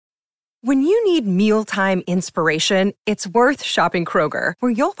When you need mealtime inspiration, it's worth shopping Kroger,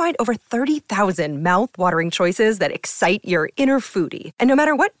 where you'll find over 30,000 mouth-watering choices that excite your inner foodie. And no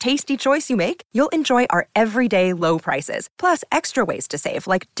matter what tasty choice you make, you'll enjoy our everyday low prices, plus extra ways to save,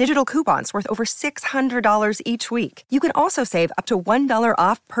 like digital coupons worth over $600 each week. You can also save up to $1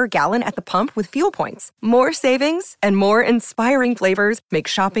 off per gallon at the pump with fuel points. More savings and more inspiring flavors make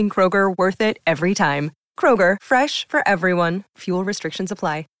shopping Kroger worth it every time. Kroger, fresh for everyone. Fuel restrictions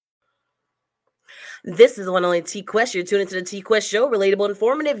apply. This is the one and only T-Quest. You're tuned into the T-Quest show, relatable,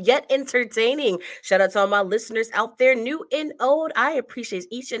 informative, yet entertaining. Shout out to all my listeners out there, new and old. I appreciate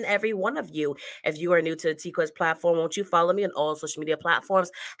each and every one of you. If you are new to the T-Quest platform, won't you follow me on all social media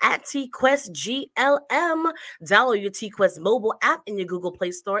platforms at T-Quest GLM. Download your T-Quest mobile app in your Google Play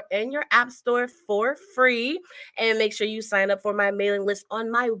Store and your App Store for free. And make sure you sign up for my mailing list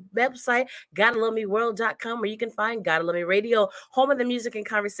on my website, GottaLoveMeWorld.com, where you can find Gotta Love Me Radio, home of the music and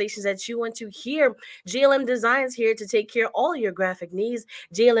conversations that you want to hear. GLM Designs here to take care of all your graphic needs.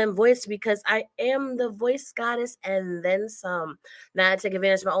 GLM Voice, because I am the voice goddess and then some. Now I take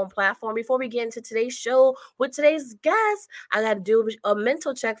advantage of my own platform. Before we get into today's show with today's guest, I got to do a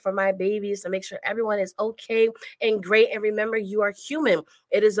mental check for my babies to make sure everyone is okay and great. And remember, you are human.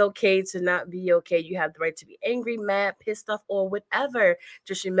 It is okay to not be okay. You have the right to be angry, mad, pissed off, or whatever.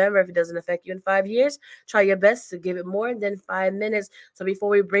 Just remember, if it doesn't affect you in 5 years, try your best to give it more than 5 minutes. So before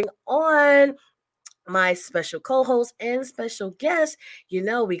we bring on my special co-host and special guest, you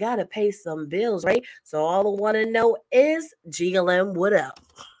know, we got to pay some bills, right? So all I want to know is, GLM, what up?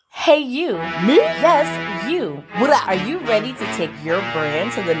 Hey, you. Me? Yes, you. What up? Are you ready to take your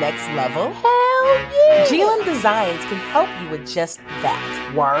brand to the next level? Hell yeah. GLM Designs can help you with just that.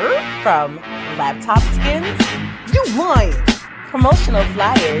 Word? From laptop skins? You lying. Promotional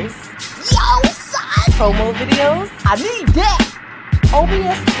flyers. Yo, son. Promo videos. I need that.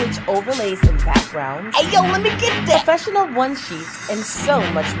 OBS Twitch overlays and backgrounds. Hey, yo, let me get that. Professional one-sheets and so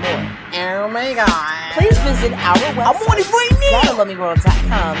much more. Oh, my God. Please visit our website, I want it right now.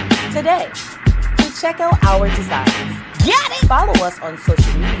 GottaLoveMeWorld.com today to check out our designs. Get it! Follow us on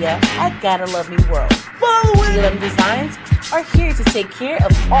social media at Gotta Love Me World. Follow it! GLM Designs are here to take care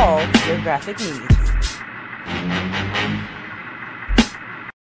of all your graphic needs.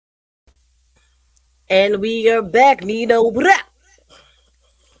 And we are back. Nino, what up?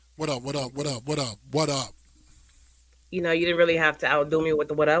 What up? You know, you didn't really have to outdo me with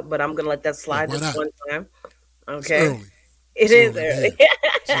the what up, but I'm going to let that slide just one time. Okay. It's early.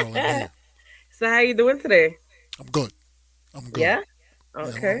 It's early. So how you doing today? I'm good. Yeah?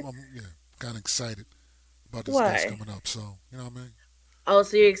 Okay. I'm kind of excited about this guest coming up. So, you know what I mean? Oh,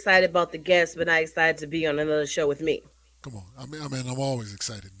 so you're excited about the guest, but not excited to be on another show with me. Come on. I mean, I'm always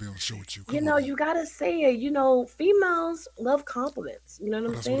excited to be on the show with you. You know, you got to say it. You know, females love compliments. You know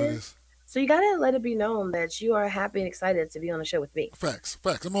what I'm saying? What it is. So you got to let it be known that you are happy and excited to be on the show with me. Facts.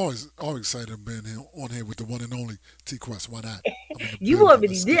 I'm always excited about being on here with the one and only T-Quest. Why not? You already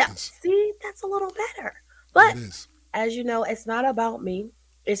did. See, that's a little better. But it is. As you know, it's not about me.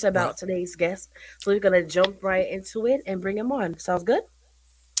 It's about today's guest. So we're going to jump right into it and bring him on. Sounds good?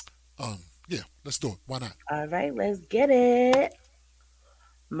 Yeah, let's do it. Why not? All right, let's get it.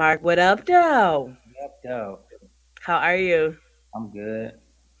 Mark, what up, though? Yo. How are you? I'm good.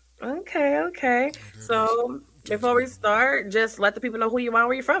 Okay. So before we start, just let the people know who you are,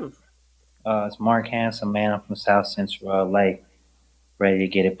 where you're from. It's Mark Handsome, man. I'm from South Central LA. Ready to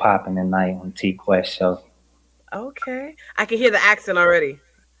get it popping tonight on the T-Quest show. Okay. I can hear the accent already.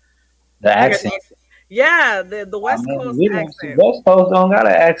 The accent? Yeah, the West Coast accent. West Coast don't got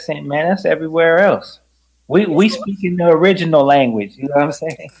an accent, man. That's everywhere else. We speak in the original language. You know what I'm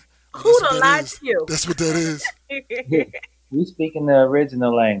saying? Who don't lie to you? That's what that is. We speak in the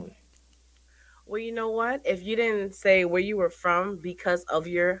original language. Well, you know what? If you didn't say where you were from because of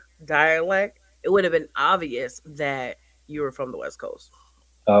your dialect, it would have been obvious that you were from the West Coast.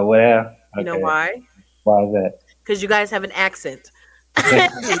 Oh, well. Okay. You know why? Why is that? Because you guys have an accent.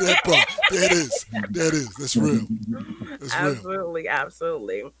 That is. That's real.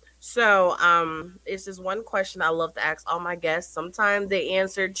 Absolutely. So, it's just one question I love to ask all my guests. Sometimes the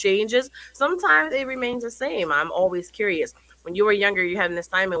answer changes. Sometimes it remains the same. I'm always curious. When you were younger, you had an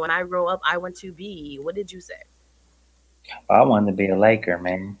assignment. When I grow up, I want to be. What did you say? I wanted to be a Laker,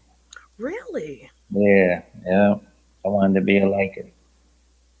 man. Really? Yeah. I wanted to be a Laker.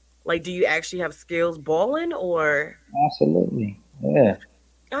 Like, do you actually have skills balling or? Absolutely. Yeah.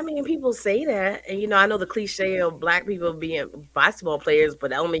 I mean, people say that, and I know the cliche of black people being basketball players, but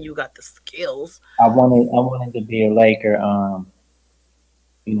that don't mean you got the skills. I wanted to be a Laker.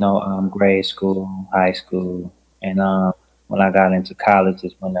 Grade school, high school, and when I got into college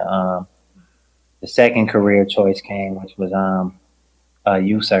is when the second career choice came, which was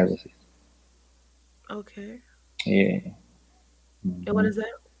youth services. Okay. Yeah. And what hmm is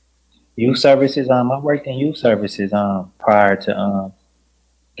that? Youth services. I worked in youth services prior to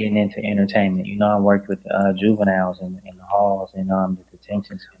getting into entertainment. I worked with juveniles in the halls and the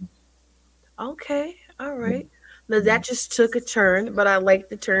detention centers. Okay. All Yeah. right. Now Mhm. that just took a turn, but I like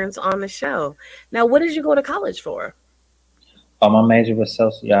the turns on the show. Now, what did you go to college for? My major was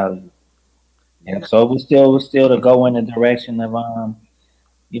sociology. Yeah, N- so it was still to go in the direction of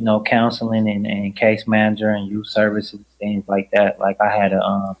counseling and case manager and youth services, things like that. Like I had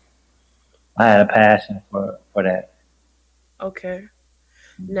a passion for that. Okay.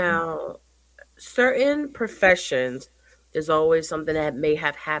 Mhm. Now, certain professions, there's always something that may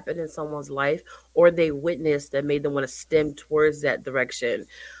have happened in someone's life or they witnessed that made them want to stem towards that direction.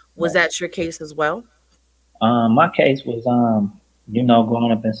 Was Right. that your case as well? My case was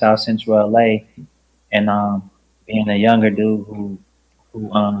growing up in South Central LA and being a younger dude who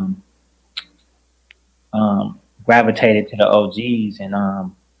gravitated to the OGs and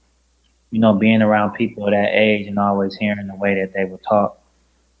being around people of that age and always hearing the way that they would talk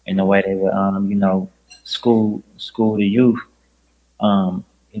and the way they would school the youth.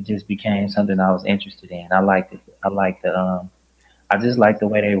 It just became something I was interested in. I liked it. I just liked the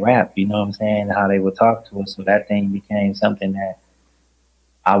way they rap, you know what I'm saying, how they would talk to us. So that thing became something that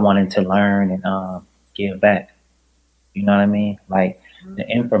I wanted to learn and give back. You know what I mean? Like the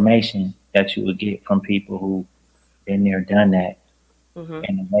information that you would get from people who been there, done that, Mm-hmm.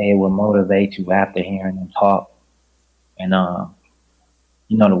 and the way it would motivate you after hearing them talk, and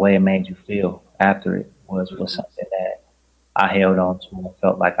the way it made you feel after it was Hmm. something that I held on to and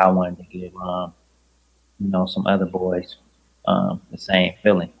felt like I wanted to give some other boys the same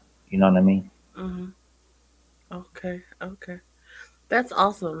feeling. You know what I mean? Hmm. Okay. Okay. That's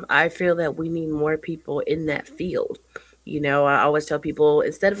awesome. I feel that we need more people in that field. I always tell people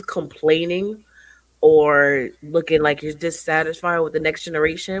instead of complaining or looking like you're dissatisfied with the next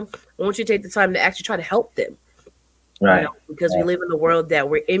generation, why don't you take the time to actually try to help them? Right. Because we Right. live in a world that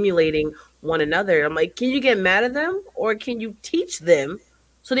we're emulating one another. I'm like, can you get mad at them or can you teach them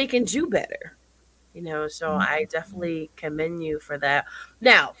so they can do better? So I definitely commend you for that.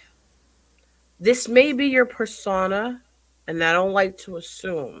 Now, this may be your persona, and I don't like to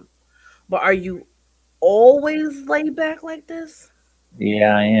assume, but are you always laid back like this?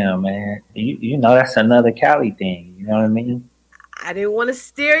 Yeah, I am, man. You know that's another Cali thing. You know what I mean? I didn't want to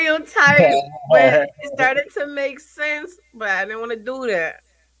stereotype, but it started to make sense, but I didn't want to do that.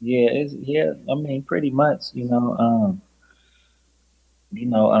 Yeah. I mean, pretty much. You know, um,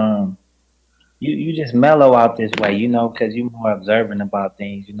 you just mellow out this way. Because you're more observant about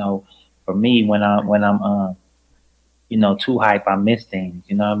things. For me, when I'm too hype, I miss things.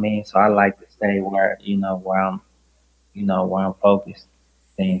 You know what I mean? So I like to stay where I'm focused,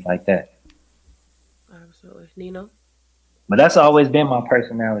 things like that. Absolutely. Nino? But that's always been my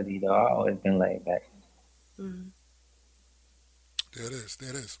personality, though. I always been laid back. Mhm. There it is. There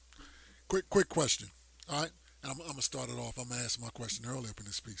it is. Quick question. All right. And I'm gonna start it off. I'm gonna ask my question earlier up in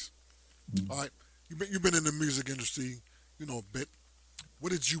this piece. All right. You've been in the music industry, a bit.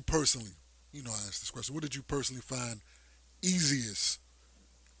 What did you personally, I asked this question. What did you personally find easiest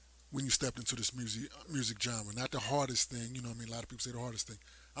when you stepped into this music genre? Not the hardest thing. You know what I mean? A lot of people say the hardest thing.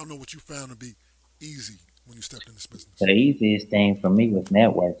 I don't know what you found to be easy when you stepped in this business. The easiest thing for me was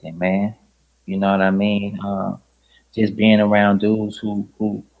networking, man. You know what I mean? Just being around dudes who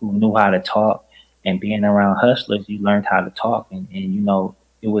knew how to talk and being around hustlers, you learned how to talk. And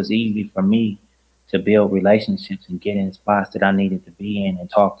it was easy for me to build relationships and get in spots that I needed to be in and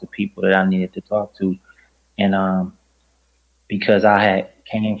talk to people that I needed to talk to. And because I had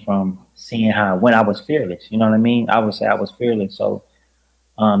came from seeing how when I was fearless, you know what I mean? I would say I was fearless. So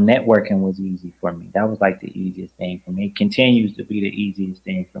networking was easy for me. That was like the easiest thing for me. It continues to be the easiest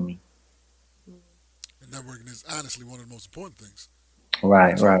thing for me. And networking is honestly one of the most important things.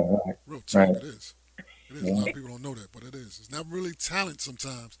 Real Right, talk. right, right, Real talk. right. It is. It is. A lot Yeah, of people don't know that, but it is. It's not really talent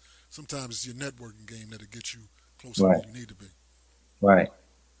sometimes. Sometimes it's your networking game that'll get you closer to where right, you need to be. right.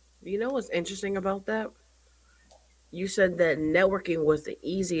 You know what's interesting about that? You said that networking was the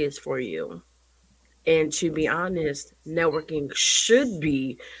easiest for you. And to be honest, networking should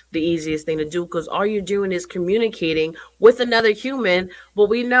be the easiest thing to do because all you're doing is communicating with another human. But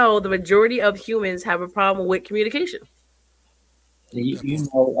we know the majority of humans have a problem with communication. You, That you part.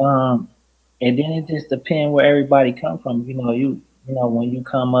 know, and then it just depends where everybody come from. When you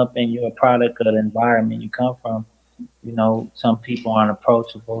come up and you're a product of the environment you come from. Some people aren't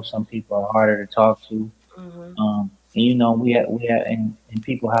approachable. Some people are harder to talk to. Hmm. And and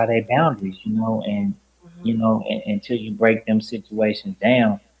people have their boundaries, and Mhm. until you break them situations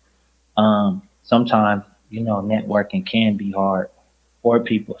down, sometimes networking can be hard for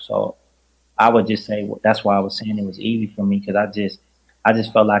people. So I would just say that's why I was saying it was easy for me because I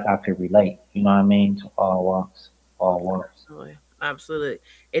just felt like I could relate. You know what I mean, to all walks, all walks. Absolutely. Absolutely.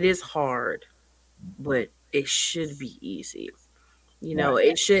 It is hard, but it should be easy. Right,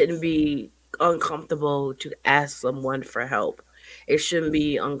 It shouldn't be uncomfortable to ask someone for help. It shouldn't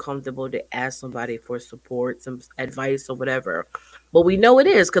be uncomfortable to ask somebody for support, some advice, or whatever. But we know it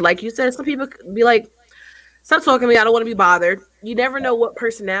is because, like you said, some people could be like, "Stop talking to me. I don't want to be bothered." You never know what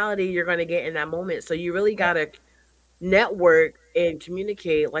personality you're going to get in that moment. So you really got to network and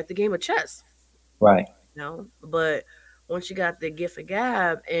communicate like the game of chess. right. But once you got the gift of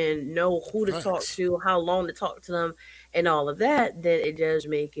gab and know who to talk Facts. to, how long to talk to them, and all of that, then it does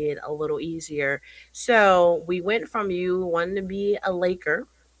make it a little easier. So we went from you wanting to be a Laker,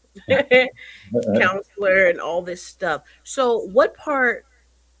 counselor, and all this stuff. So what part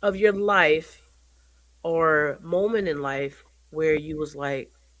of your life or moment in life where you was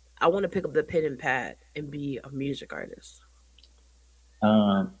like, I want to pick up the pen and pad and be a music artist?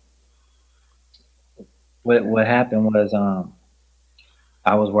 um, what happened was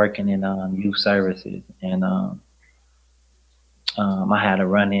I was working in youth services, and I had a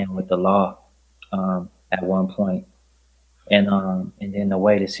run in with the law at one point, and then the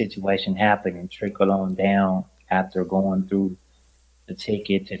way the situation happened and trickled on down after going through the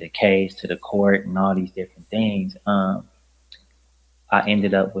ticket to the case to the court and all these different things. I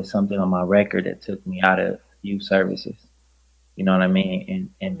ended up with something on my record that took me out of youth services. You know what I mean?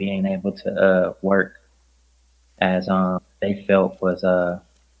 And being able to work as they felt was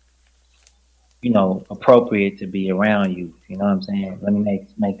appropriate to be around you. You know what I'm saying? Let me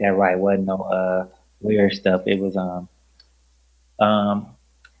make that right. Wasn't no weird stuff. Um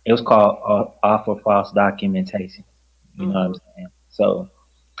it was called offer false documentation. You know what I'm Hmm. saying? So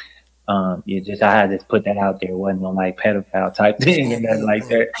I had to put that out there. It wasn't no like pedophile type thing and Smart nothing move, like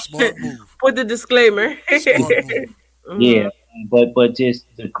bro. that. Smart move. Put the disclaimer. Smart move. Yeah, Hmm. but just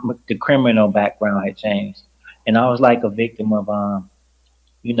the criminal background had changed, and I was like a victim of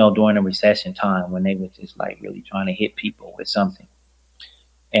during the recession time when they were just like really trying to hit people with something,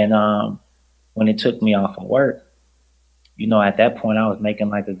 and when it took me off of work, at that point I was making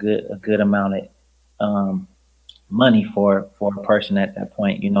like a good amount of um money for a person at that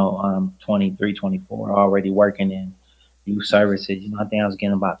point, 23, 24, already working in youth services. I think I was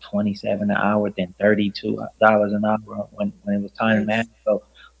getting about 27 an hour, then $32 an hour when it was time to match. Nice.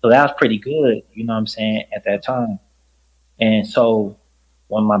 So that was pretty good, what I'm saying, at that time. And so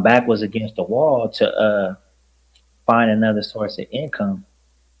when my back was against the wall to find another source of income,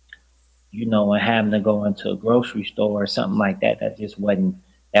 and having to go into a grocery store or something like that,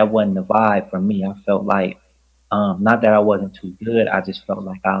 that wasn't the vibe for me. I felt like not that I wasn't too good, I just felt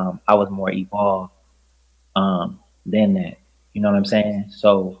like I was more evolved than that. You know what I'm saying?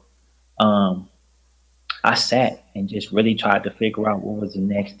 So um, I sat and just really tried to figure out what was the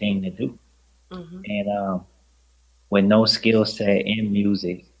next thing to do. Hmm. And with no skill set in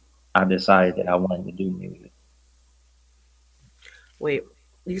music, I decided that I wanted to do music. Wait,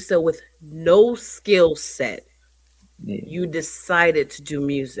 you said with no skill set, Yeah. you decided to do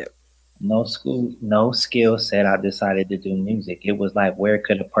music. No school, no skill set. I decided to do music. It was like, where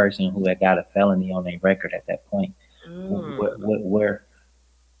could a person who had got a felony on their record at that point, where, Mm, where, where,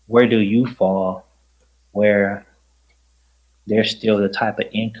 where do you fall? Where there's still the type of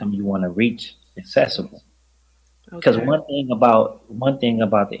income you want to reach accessible. Because okay. one thing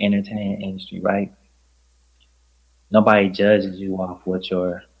about the entertainment industry, right? Nobody judges you off what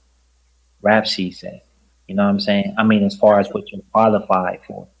your rap sheet says. You know what I'm saying? I mean, as far as what you're qualified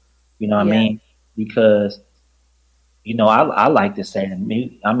for. You know what I Yeah. mean? Because I like to say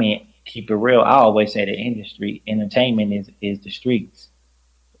I mean, keep it real. I always say the industry, entertainment is the streets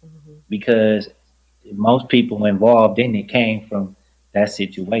Hmm. because most people involved in it came from that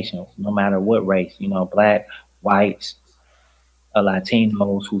situation, no matter what race. Black, whites,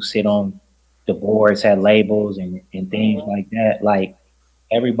 Latinos who sit on the boards, had labels and things Hmm. like that. Like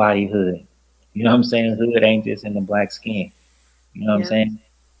everybody hood. You know what I'm saying? Hood ain't just in the black skin. You know what I'm Yeah. saying?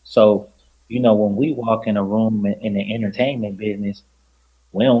 So, when we walk in a room in the entertainment business,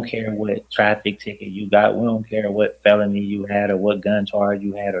 we don't care what traffic ticket you got. We don't care what felony you had or what gun charge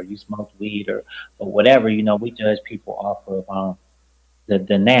you had or you smoked weed or whatever. We judge people off of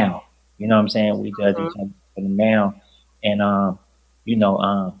the now. You know what I'm saying? We judge Hmm. each other for the now and you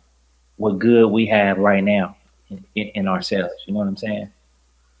know what good we have right now in ourselves. You know what I'm saying?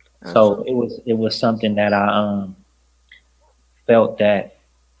 So Absolutely. it was something that I felt that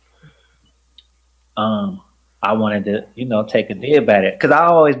I wanted to, take a dib at it, because I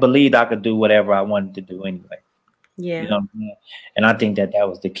always believed I could do whatever I wanted to do anyway. You Yeah. know what I mean? And I think that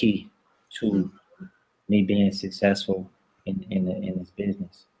was the key to me being successful in this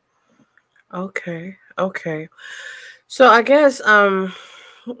business. Okay. Okay. So I guess I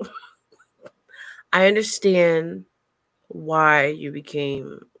understand why you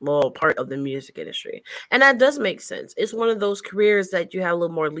became part of the music industry, and that does make sense. It's one of those careers that you have a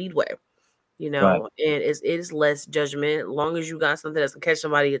little more leadway, Right. and it is less judgment. As long as you got something that's gonna catch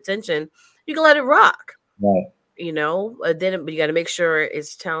somebody's attention, you can let it rock. Right. But you got to make sure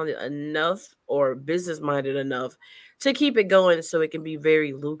it's talented enough or business minded enough to keep it going, so it can be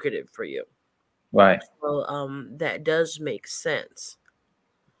very lucrative for you. Right. So that does make sense.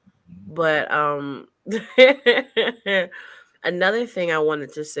 But another thing I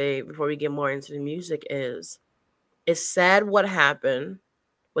wanted to say before we get more into the music is, it's sad what happened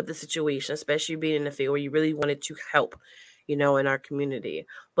with the situation, especially being in the field where you really wanted to help, in our community.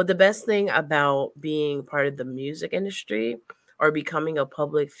 But the best thing about being part of the music industry or becoming a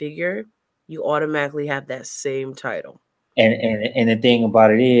public figure, you automatically have that same title. And the thing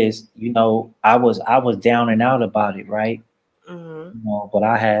about it is, I was down and out about it, right? Mm-hmm. But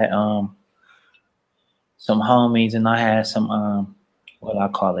I had some homies, and I had some what I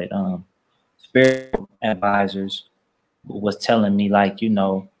call it, spiritual advisors who was telling me, like,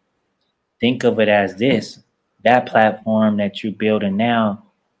 think of it as this: that platform that you're building now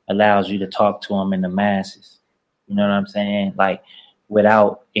allows you to talk to them in the masses. You know what I'm saying? Like,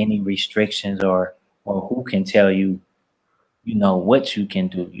 without any restrictions, or who can tell you, what you can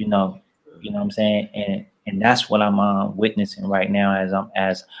do. What I'm saying? And that's what I'm witnessing right now,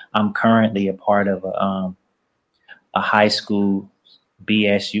 as I'm currently a part of a high school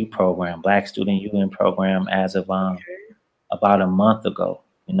BSU program, Black Student Union program, as of about a month ago.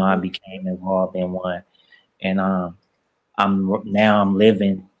 I became involved in one, and I'm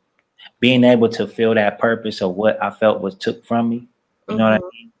living, being able to feel that purpose of what I felt was took from me. You know what I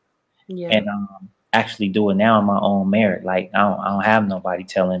mean? Yeah. And actually do it now on my own merit. Like, I don't have nobody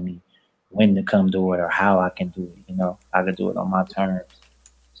telling me when to come do it or how I can do it. I can do it on my terms.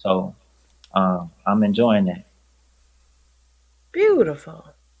 So I'm enjoying that.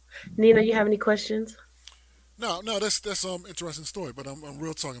 Beautiful. Nina, you have any questions? No, that's interesting story. But I'm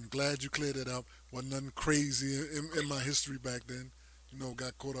real talking. I'm glad you cleared it up. Wasn't nothing crazy in my history back then.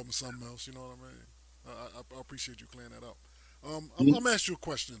 Got caught up in something else. You know what I mean? I appreciate you clearing that up. I'm gonna ask you a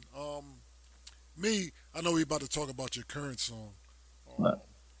question. Me, I know we're about to talk about your current song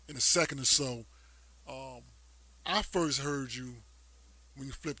in a second or so. Um, I first heard you when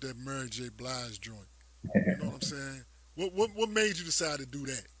you flipped that Mary J. Blige joint. You know what I'm saying? What made you decide to do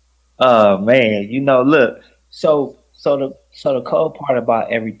that? Oh man, look. So the cool part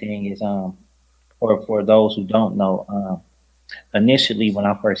about everything is, for those who don't know, initially when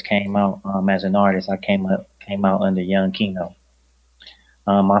I first came out as an artist, I came out under Young Kino.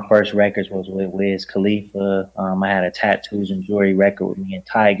 My first records was with Wiz Khalifa. I had a Tattoos and Jewelry record with me and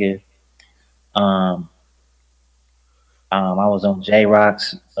Tiger. Um, I was on J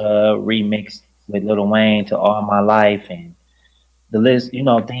Rock's remix with Lil Wayne to All My Life, and the list,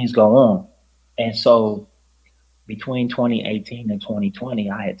 things go on. And so between 2018 and 2020,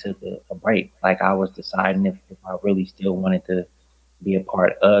 I had took a break. Like, I was deciding if I really still wanted to be a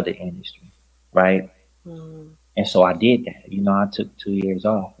part of the industry, right? Mm. And so I did that. I took 2 years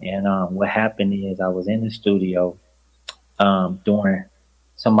off. And what happened is, I was in the studio during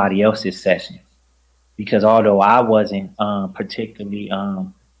somebody else's session, because although I wasn't particularly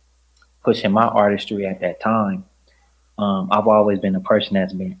pushing my artistry at that time, I've always been a person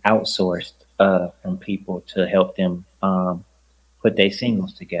that's been outsourced from people to help them put their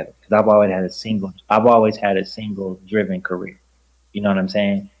singles together. Because I've always had a single driven career. You know what I'm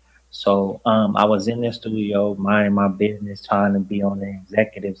saying? So I was in the studio minding my business, trying to be on the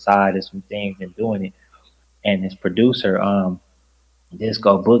executive side of some things and doing it. And this producer,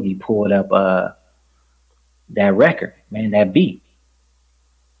 Disco Boogie, pulled up that record, man, that beat.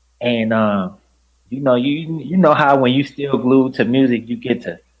 And you know how when you still glued to music, you get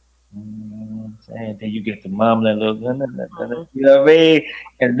to, saying, then you get to mumbling a little, you know what I mean?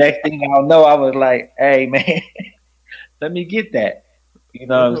 And the next thing I know, I was like, hey man, let me get that. You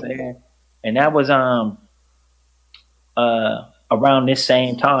know what I'm saying? And that was around this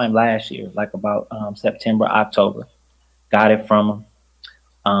same time last year, like about September, October. Got it from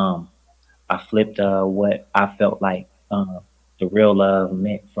him. I flipped what I felt like the real love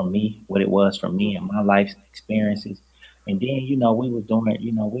meant for me, what it was for me and my life experiences. And then, we was doing,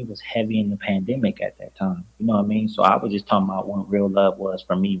 we was heavy in the pandemic at that time. You know what I mean? So I was just talking about what real love was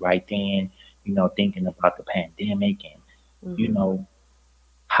for me right then, thinking about the pandemic and,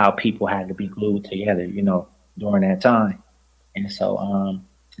 how people had to be glued together, during that time. And so, I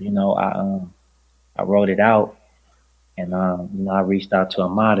wrote it out and, I reached out to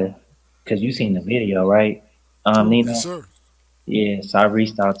Amada because you seen the video, right? Nino? Yes, sir. Yeah, so I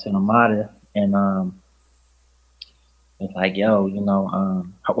reached out to Amada and, was like, yo, well,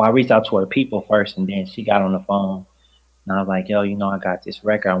 I reached out to her people first, and then she got on the phone, and I was like, yo, I got this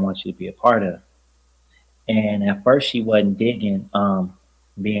record I want you to be a part of. And at first, she wasn't digging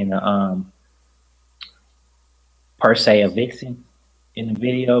being a per se a vixen in the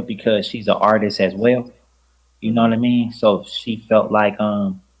video because she's an artist as well. You know what I mean? So she felt like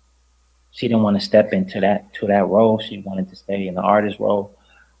she didn't want to step into that role. She wanted to stay in the artist role,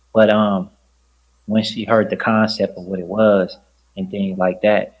 but when she heard the concept of what it was and things like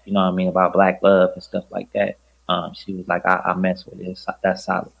that, about black love and stuff like that, she was like, I mess with it. That's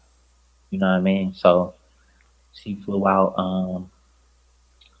solid. You know what I mean? So she flew out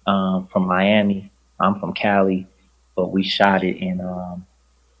from Miami. I'm from Cali, but we shot it in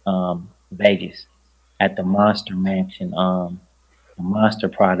Vegas at the Monster Mansion, the Monster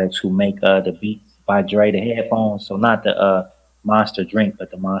Products, who make the Beats by Dre, the headphones. So not the Monster drink, but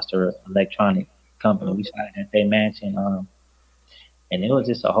the Monster electronic company. We shot it at their mansion, and it was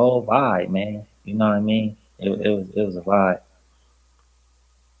just a whole vibe, man. You know what I mean? It was a vibe.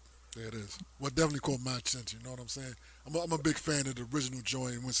 There it is. Well, definitely caught my attention. You know what I'm saying? I'm a big fan of the original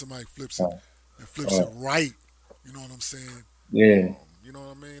joint when somebody flips it and flips it right. You know what I'm saying? Yeah. You know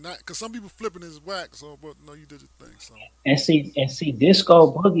what I mean? Because some people flipping is whack. So, but no, you did your thing. So. And see,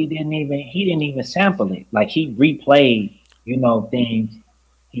 Disco Boogie didn't even sample it. Like he replayed, things.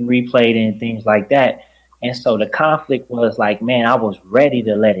 He replayed it and things like that. And so the conflict was like, man, I was ready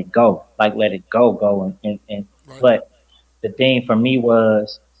to let it go, like let it go. And Right. But the thing for me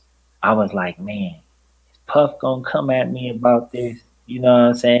was, I was like, man, is Puff gonna come at me about this? You know what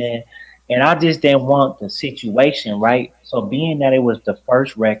I'm saying? And I just didn't want the situation, right? So being that it was the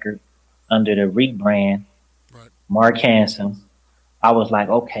first record under the rebrand, Right. Mark Hanson, I was like,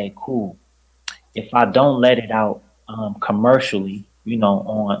 okay, cool. If I don't let it out commercially,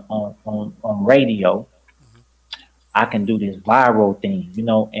 on radio, I can do this viral thing,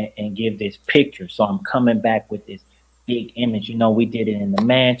 and give this picture. So I'm coming back with this big image. We did it in the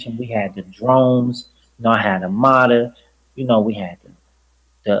mansion. We had the drones. I had a Mata. We had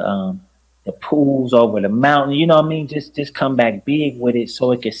the pools over the mountain. You know what I mean? Just come back big with it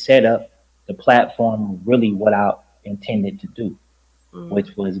so it could set up the platform really what I intended to do,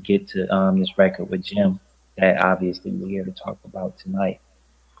 which was get to this record with Jim that obviously we're here to talk about tonight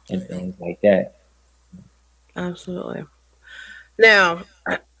and things like that. Absolutely. Now,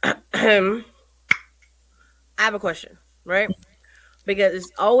 I have a question, right? Because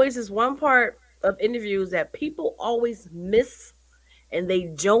it's always this one part of interviews that people always miss and they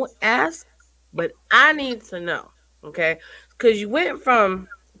don't ask, but I need to know, okay? Because you went from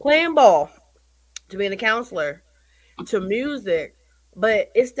playing ball to being a counselor to music,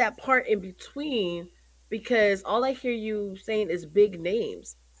 but it's that part in between because all I hear you saying is big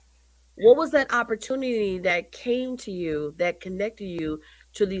names. What was that opportunity that came to you that connected you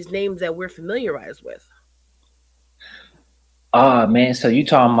to these names that we're familiarized with? Oh man, so you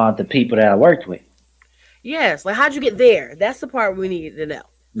talking about the people that I worked with? Yes, like how'd you get there? That's the part we need to know.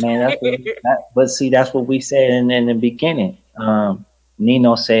 Man, but see, that's what we said in the beginning.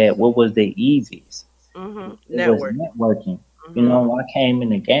 Nino said, "What was the easiest?" It was networking. When I came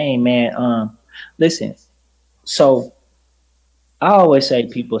in the game, man. Listen, so I always say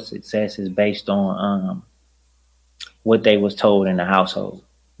people's success is based on what they was told in the household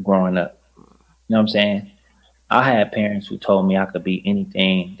growing up. You know what I'm saying? I had parents who told me I could be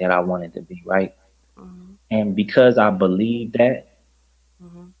anything that I wanted to be, right? And because I believed that,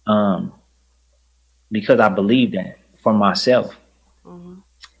 for myself,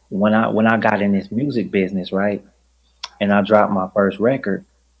 when I got in this music business, right, and I dropped my first record,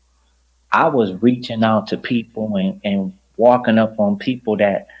 I was reaching out to people and walking up on people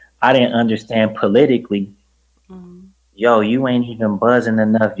that I didn't understand politically. Yo, you ain't even buzzing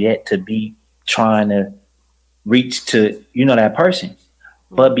enough yet to be trying to reach to, that person.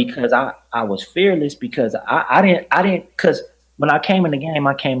 But because I was fearless, because I didn't, because when I came in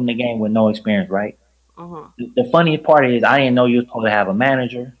the game with no experience, right? The funny part is I didn't know you were supposed to have a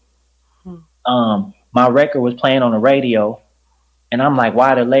manager. My record was playing on the radio, and I'm like,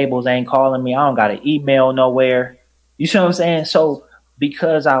 why the labels ain't calling me? I don't got an email nowhere. You see what I'm saying? So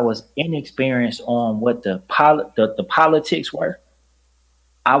because I was inexperienced on what the politics were,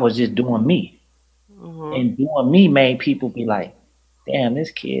 I was just doing me. And doing me made people be like, damn,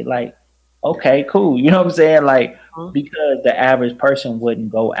 this kid, like, okay, cool. You know what I'm saying? Like, because the average person wouldn't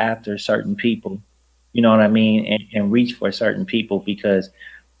go after certain people, you know what I mean, and reach for certain people because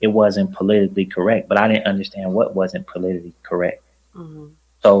it wasn't politically correct. But I didn't understand what wasn't politically correct.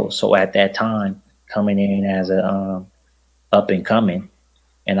 So at that time, coming in as a up and coming,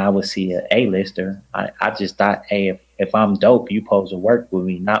 and I would see a A-lister, I just thought, hey, if I'm dope, you supposed to work with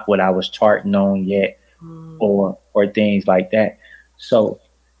me, not what I was charting on yet or things like that. So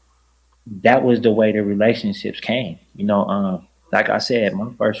that was the way the relationships came. You know, like I said,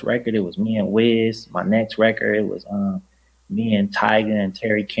 my first record, it was me and Wiz. My next record, it was me and Tiger and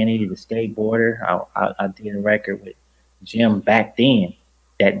Terry Kennedy, the skateboarder. I did a record with Jim back then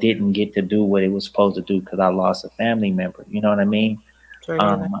that didn't get to do what it was supposed to do because I lost a family member. You know what I mean?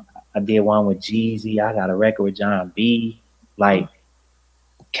 I did one with Jeezy. I got a record with John B. Like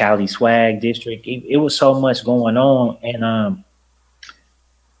Cali Swag District. It was so much going on, and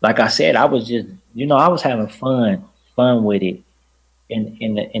like I said, I was just, you know, I was having fun with it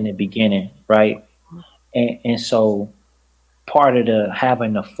in the beginning, right? And so part of the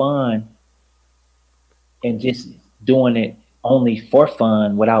having the fun and just doing it only for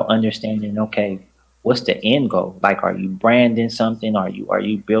fun without understanding, okay, what's the end goal? Like, are you branding something? Are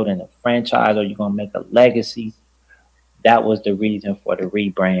you building a franchise? Are you gonna make a legacy? That was the reason for the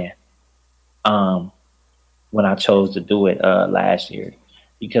rebrand. When I chose to do it last year,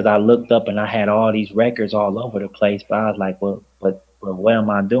 because I looked up and I had all these records all over the place, but I was like, well, but what am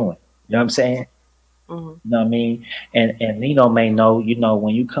I doing? You know what I'm saying? You know what I mean? And Nino may know, you know,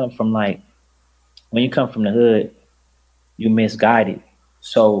 when you come from the hood, you misguided.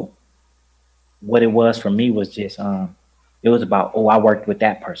 So what it was for me was just it was about, oh, I worked with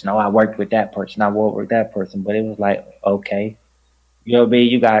that person. Oh, I worked with that person. I worked with that person. But it was like, okay, you know,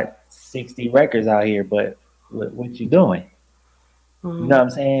 you got 60 records out here, but what you doing? You know what I'm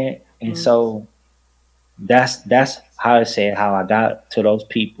saying? And so that's how I said how I got to those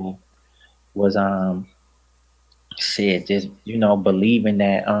people was shit, just, you know, believing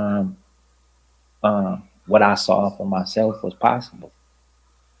that what I saw for myself was possible.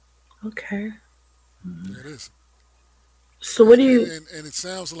 Okay. It is. So what do you? And it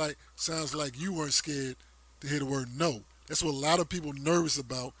sounds like you weren't scared to hear the word no. That's what a lot of people nervous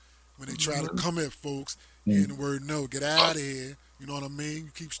about when they try to come at folks hearing the word no. Get out of here. You know what I mean?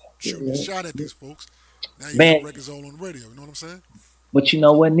 You keep shooting a shot at these folks. Now you got records all on the radio. You know what I'm saying? But you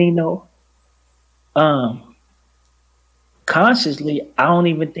know what, Nino? Consciously, I don't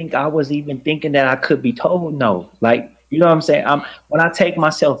even think I was even thinking that I could be told no. Like, you know what I'm saying? When I take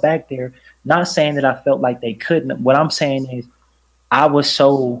myself back there, not saying that I felt like they couldn't. What I'm saying is I was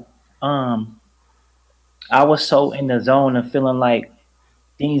so in the zone of feeling like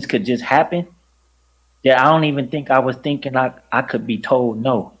things could just happen that I don't even think I was thinking I could be told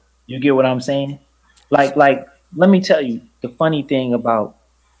no. You get what I'm saying? Like let me tell you the funny thing about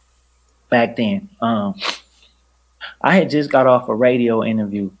back then. I had just got off a radio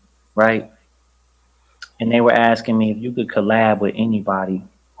interview, right? And they were asking me if you could collab with anybody,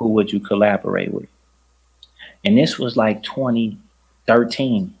 who would you collaborate with? And this was like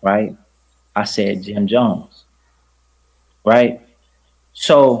 2013, right? I said Jim Jones, right?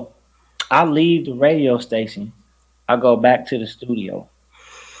 So I leave the radio station. I go back to the studio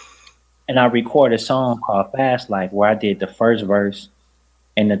and I record a song called Fast Life where I did the first verse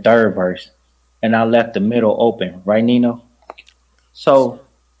and the third verse. And I left the middle open, right, Nino? So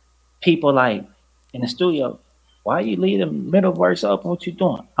people like in the studio, why you leave the middle verse open? What you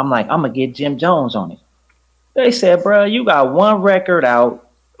doing? I'm like, I'm going to get Jim Jones on it. They said, bro, you got one record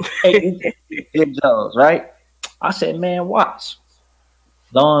out. Hey, Jim Jones, right? I said, man, watch.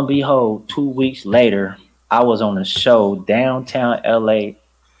 Lo and behold, 2 weeks later, I was on a show downtown LA.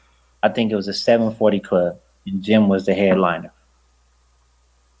 I think it was a 740 Club, and Jim was the headliner.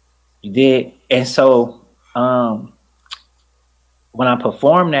 You did. And so when I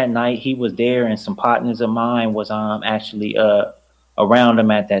performed that night, he was there, and some partners of mine was actually around him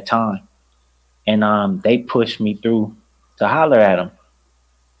at that time. And they pushed me through to holler at him.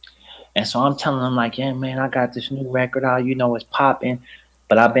 And so I'm telling them like, yeah, man, I got this new record out, you know, it's popping,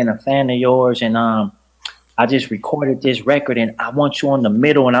 but I've been a fan of yours, and I just recorded this record, and I want you on the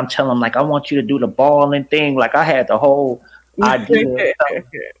middle. And I'm telling them like, I want you to do the balling thing. Like I had the whole idea of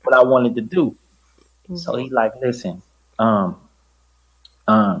what I wanted to do. So he's like, listen,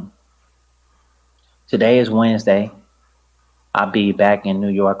 today is Wednesday. I'll be back in New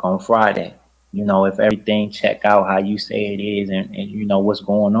York on Friday. You know, if everything check out how you say it is, and you know what's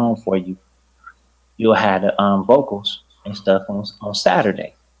going on for you, you'll have the vocals and stuff on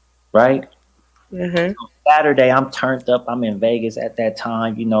Saturday, right? Mm-hmm. Saturday, I'm turned up. I'm in Vegas at that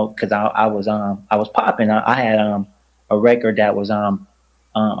time, you know, because I was popping. I had a record that was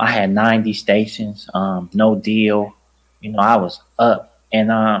I had 90 stations, no deal. You know, I was up,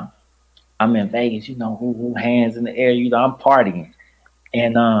 and I'm in Vegas. You know, who hands in the air. You know, I'm partying,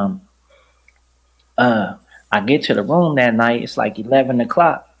 and I get to the room that night. It's like 11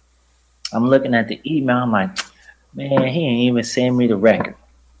 o'clock. I'm looking at the email. I'm like, man, he ain't even send me the record,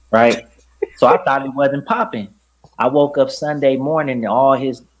 right? So I thought it wasn't popping. I woke up Sunday morning and all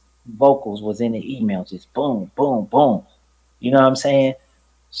his vocals was in the email, just boom, boom, boom. You know what I'm saying?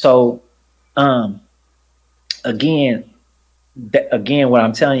 So, um, again, again, what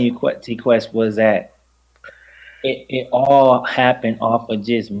I'm telling you, T Quest, was that it all happened off of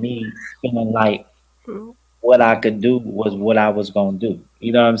just me feeling like what I could do was what I was gonna do.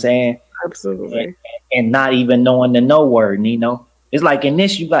 You know what I'm saying? Absolutely. And not even knowing the no word, Nino. It's like in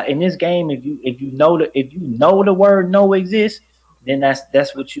this game, if you know the word no exists, then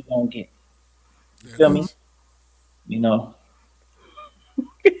that's what you gonna get. You feel me? You know.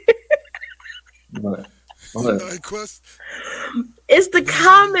 But, it's the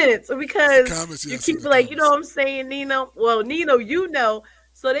comments because comments, you yes, keep the like, you know what I'm comments. saying, Nino? Well, Nino, you know.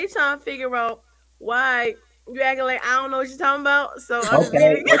 So they trying to figure out why you acting like I don't know what you're talking about. So I'm just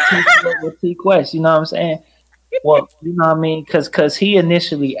okay, being what T Quest, you know what I'm saying? Well, you know what I mean, because he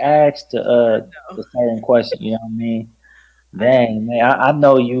initially asked the certain question. You know what I mean? Dang man, I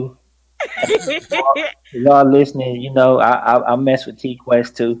know you. Y'all listening, you know, I mess with T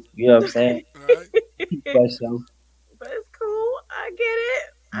Quest too. You know what I'm saying? All right. T Quest show. But it's cool. I get it.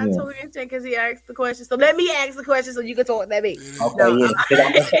 I Yeah. totally understand because he asked the question. So let me ask the question so you can talk that me. There you Okay, go. yeah. Cause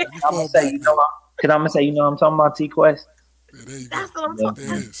Let me I'm gonna fall say, back you now. know, I'm talking about T Quest. Yeah, there you go. That's what I'm Yeah. talking.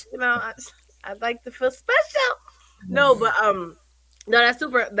 There it is. You know, I'd like to feel special. No, but no,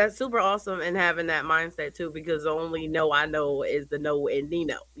 that's super awesome and having that mindset too because the only no I know is the no in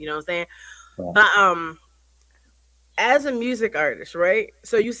Nino. You know what I'm saying? Yeah. But as a music artist, right?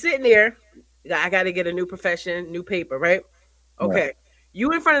 So you sitting there, I got to get a new profession, new paper, right? Right. Okay,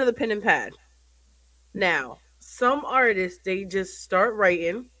 you in front of the pen and pad. Now, some artists they just start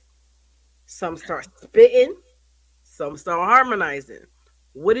writing, some start spitting, some start harmonizing.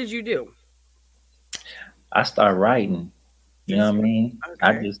 What did you do? I start writing. You know Just what I mean? okay,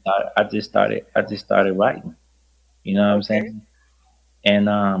 I just started writing. You know what I'm okay. saying? And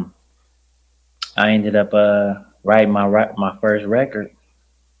I ended up writing my first record,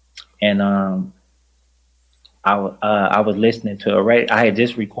 and I was listening to a rate. I had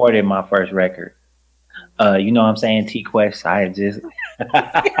just recorded my first record. You know what I'm saying? T Quest. I had just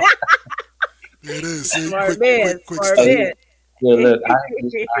There it is. See, Smart man, quick smart study. man. yeah, look, I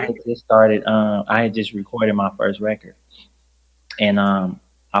had just started. I had just recorded my first record, and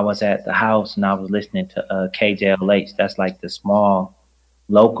I was at the house and I was listening to KJLH. That's like the small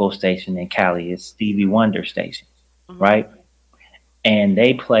local station in Cali. It's Stevie Wonder station, Mhm. right? And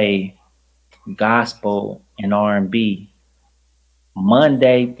they play gospel and R&B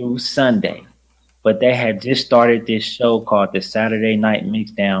Monday through Sunday. But they had just started this show called the Saturday Night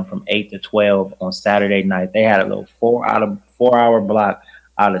Mixdown from 8 to 12 on Saturday night. They had a little 4 hour block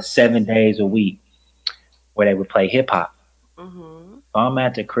out of 7 days a week where they would play hip hop. Mhm. So I'm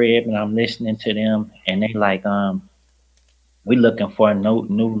at the crib and I'm listening to them, and they like, we looking for a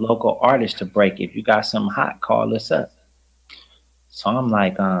new local artist to break. If you got something hot, call us up. So I'm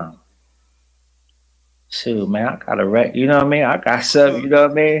like, shoot, man, I got a rec. You know what I mean? I got something. You know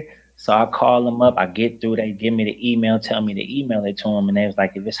what I mean? So I call them up. I get through. They give me the email, tell me to email it to them, and they was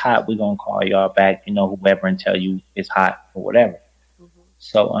like, if it's hot, we're gonna call y'all back. You know, whoever, and tell you it's hot or whatever. Mhm.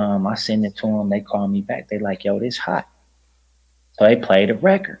 So I send it to them. They call me back. They like, yo, this hot. So they play the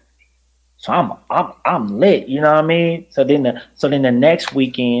record. So I'm lit. You know what I mean? So then the next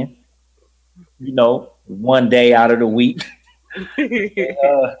weekend, you know, one day out of the week,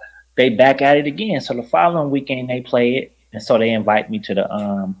 they back at it again. So the following weekend they play it, and so they invite me to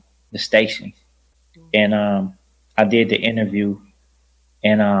the station, and I did the interview,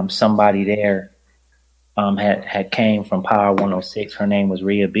 and somebody there had came from Power 106. Her name was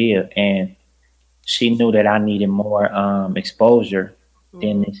Rhea Bia, and she knew that I needed more exposure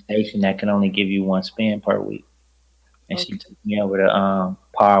than Mhm. this station that can only give you one spin per week, and she Okay. took me over to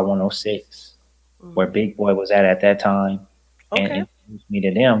Power 106 where Mhm. Big Boy was at that time, and Okay. introduced me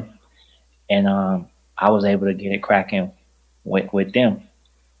to them, and I was able to get it cracking with them.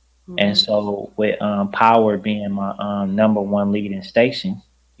 And Mhm. so with Power being my number one leading station,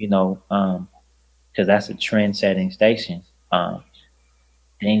 you know, because that's a trend-setting station.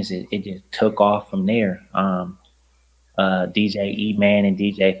 Things it just took off from there. DJ E-Man and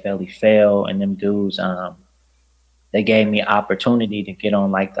DJ Felly Fell and them dudes, they gave me opportunity to get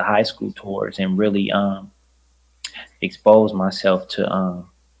on like the high school tours and really expose myself to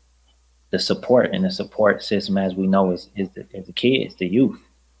the support, and the support system, as we know, is the kids, the youth.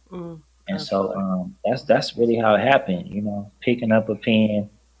 And so that's really how it happened, you know, picking up a pen,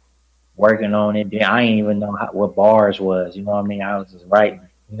 working on it. I didn't even know what bars was, you know what I mean? I was just writing,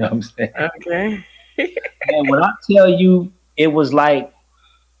 you know what I'm saying? Okay. And when I tell you, it was like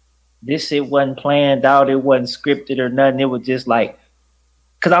this, it wasn't planned out, it wasn't scripted or nothing. It was just like,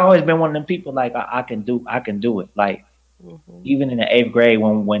 because I always been one of them people like I can do it. Like even in the 8th grade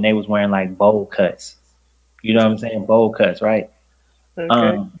when they was wearing like bowl cuts, you know what I'm saying? Bowl cuts, right?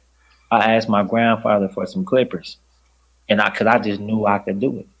 Okay. I asked my grandfather for some clippers, and because I just knew I could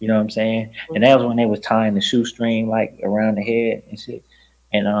do it, you know what I'm saying? And that was when they was tying the shoestring like around the head and shit.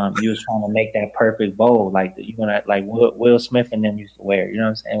 And you was trying to make that perfect bowl, like you're gonna like Will Smith and them used to wear, you know what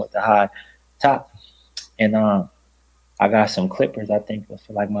I'm saying, with the high top. And I got some clippers, I think it was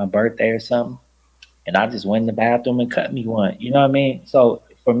for like my birthday or something. And I just went in the bathroom and cut me one, you know what I mean? So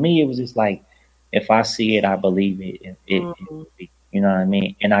for me, it was just like, if I see it, I believe it. You know what I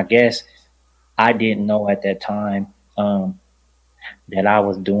mean? And I guess I didn't know at that time that I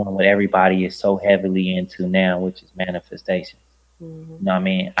was doing what everybody is so heavily into now, which is manifestation. You know what I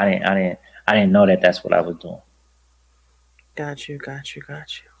mean? I didn't know that that's what I was doing. Got you.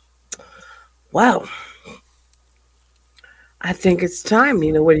 Wow. I think it's time.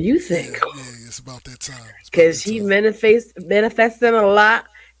 You know, what do you think? Yeah, it's about that time. Because he manifesting a lot,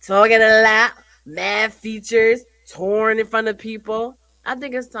 talking a lot, mad features, touring in front of people. I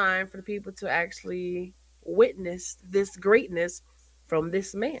think it's time for the people to actually witness this greatness from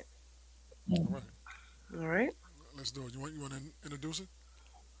this man. All right. Let's do it. You want to introduce it?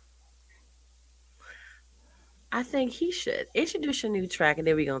 I think he should. Introduce your new track, and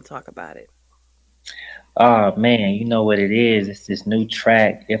then we're going to talk about it. Oh, man, you know what it is. It's this new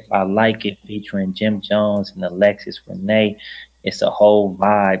track, If I Like It, featuring Jim Jones and Alexis Renee. It's a whole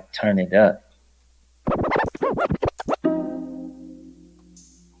vibe. Turn it up.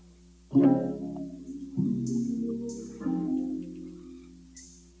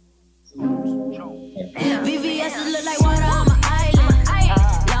 VVS look like water on my island.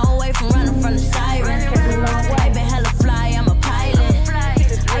 Long way from running from the siren. I been hella fly, I'm a pilot.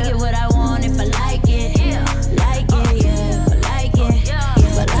 I get what I want if I like it. Like it, yeah. If I like it, yeah.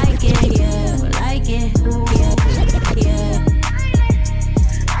 If I like it, yeah. If I like it, yeah.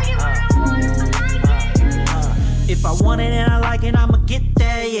 If I want it and I like it, I'ma get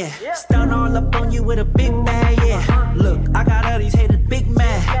there, yeah. Stun all up on you with a big bag, yeah. Look, I got all these haters big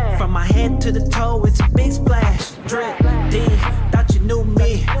mad. From my head to the toe, it's a big splash. Drip, D, thought you knew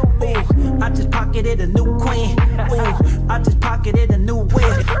me. Ooh, I just pocketed a new queen. Ooh, I just pocketed a new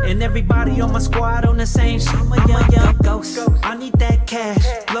whip. And everybody on my squad on the same shit. I'm a young ghost. I need that cash.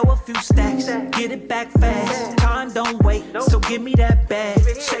 Blow a few stacks, get it back fast. Time don't wait, so give me that bag.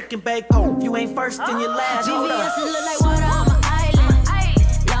 Shake and bake, hope you ain't first in your last. VVS look like water on my island.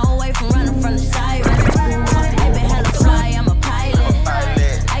 Long way from running from the siren. I been hella fly, I'm a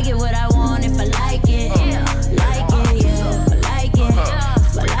pilot. I get what I want if I like it. Like it, yeah. If I like it.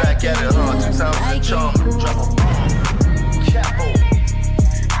 If I like it, yeah. 2000 Charm, drop a Capo,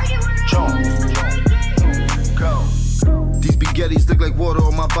 Jones, go. These spaghettis look like water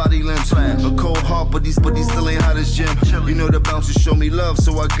on my body limbs. A cold heart, but these still ain't hot as gym. You know the bouncers show me love,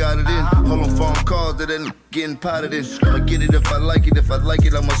 so I got it in. Hold on phone calls that ain't getting potted in. I'ma get it if I like it. If I like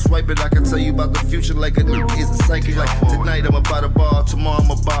it, I'ma swipe it. I can tell you about the future like a nigga is a psychic. Like tonight I'ma buy the bar, tomorrow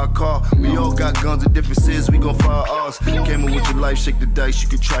I'ma buy a car. We all got guns and differences, we gon' fire ours. Came in with your life, shake the dice, you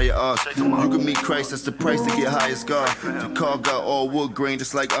can try your odds. You can meet Christ, that's the price to get high as God. The car got all wood grain,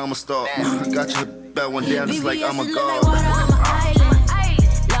 just like I'm a star. Got your bad one down, just like I'm a god.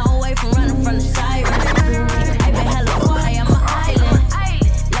 Long way from running from the siren. I been hella fly, I'm an island.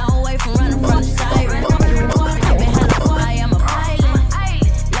 Long way from running from the siren. I been hella fly, I'm an island.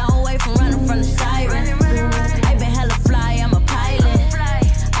 Long way from running from the siren. I been hella fly, I'm a pilot.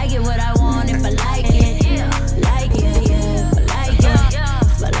 I get what I want if I like it. Like it, yeah. If I like it.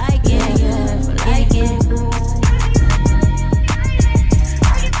 If I like it, yeah. If I like it.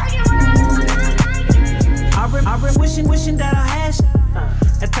 I've been wishing that I had shit.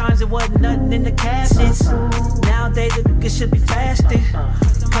 At times it wasn't nothing in the cabinets. Nowadays it should be fasting.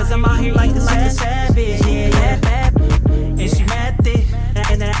 Cause I'm out here like a savage. Yeah, bad. And she mad thick.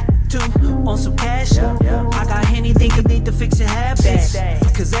 And that too on some cash. I got anything you need to fix your habits.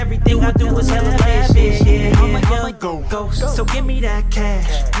 Cause everything I do is hella lavish. go. So give me that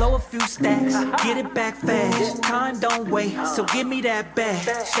cash, blow a few stacks, get it back fast. Time don't wait, so give me that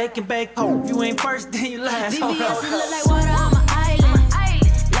bag. Shake and bake, hope you ain't first, then you last. VVS look like water on my island.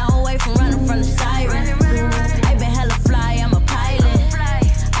 Long way from running from the siren. I been hella fly, I'm a pilot.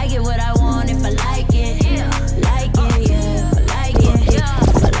 I get what I want if I like it. Like it, yeah. If I like it, yeah.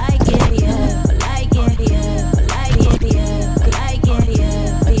 If I like it, yeah. If I like it, yeah. If I like it, yeah. If I like it,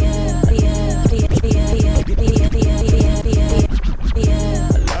 yeah.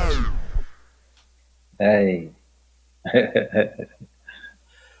 Hey.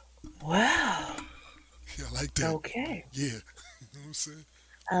 Wow. Yeah, I like that. Okay. Yeah. You know what I'm saying?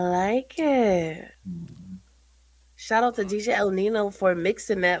 I like it. Shout out to DJ El Nino for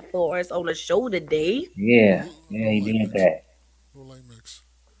mixing that for us on the show today. Yeah, he did that. Little light mix.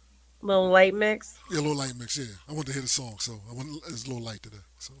 Little light mix. Yeah, little light mix, yeah. I wanted to hear the song, so I want it's a little light today.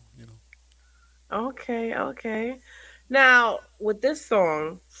 So, you know. Okay. Now, with this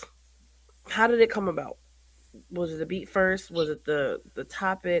song, how did it come about? Was it the beat first? Was it the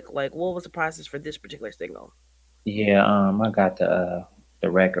topic? Like, what was the process for this particular single? Yeah, I got the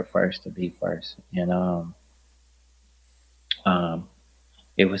record first, the beat first. And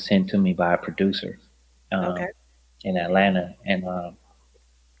it was sent to me by a producer Okay. in Atlanta, and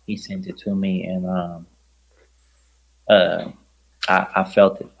he sent it to me, and I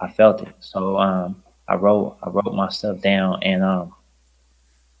felt it. So I wrote my stuff down, and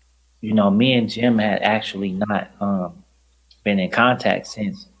you know, me and Jim had actually not been in contact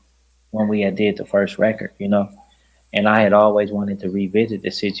since when we had did the first record, you know. And I had always wanted to revisit the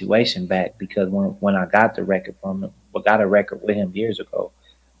situation back because when I got the record from him, got a record with him years ago,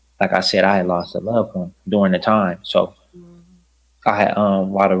 like I said, I had lost a loved one during the time. So I had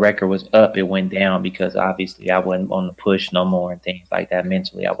while the record was up, it went down because obviously I wasn't on the push no more and things like that.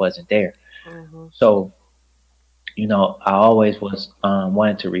 Mentally, I wasn't there. So, you know, I always was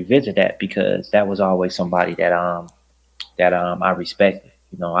wanted to revisit that because that was always somebody that I respected.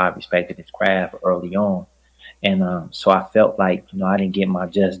 You know, I respected his craft early on. And so I felt like, you know, I didn't get my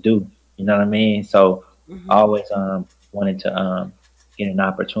just due. You know what I mean? So I always wanted to get an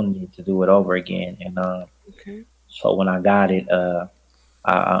opportunity to do it over again. And so when I got it,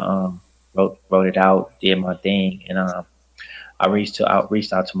 I wrote it out, did my thing, and I reached out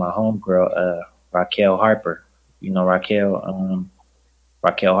to my homegirl, Raquel Harper. You know, Raquel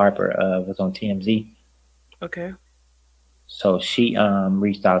Harper was on TMZ. Okay. So she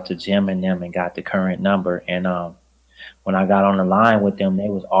reached out to Jim and them and got the current number. And when I got on the line with them, they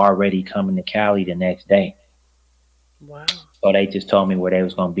was already coming to Cali the next day. Wow. So they just told me where they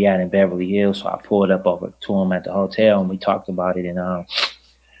was going to be at in Beverly Hills. So I pulled up over to them at the hotel and we talked about it. And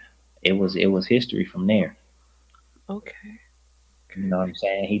it was history from there. Okay. You know what I'm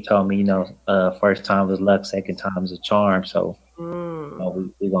saying? He told me, you know, first time was luck, second time was a charm. So you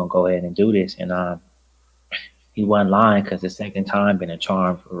know, we're going to go ahead and do this. And he wasn't lying because the second time been a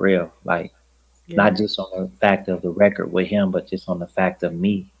charm for real. Like, not just on the fact of the record with him, but just on the fact of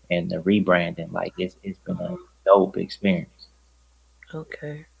me and the rebranding. Like, it's been a dope experience.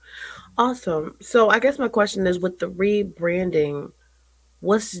 Okay. Awesome. So I guess my question is, with the rebranding,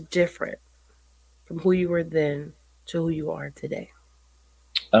 what's different from who you were then to who you are today?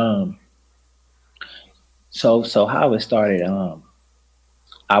 So how it started,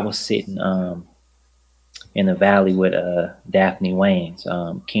 I was sitting in the valley with Daphne Wayne's,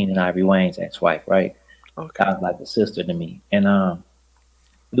 Keenan Ivory Wayne's ex-wife, right? Okay. Kind of like a sister to me. And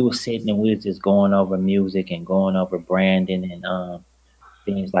we were sitting and we was just going over music and going over branding and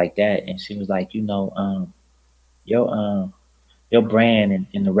things like that. And she was like, you know, your brand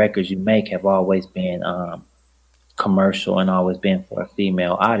and the records you make have always been commercial and always been for a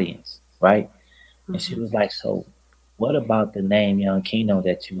female audience, right? And she was like, so what about the name Young Kino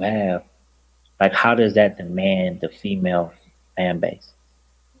that you have? Like, how does that demand the female fan base?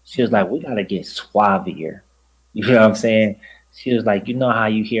 She was like, we got to get suavier. You know what I'm saying? She was like, you know how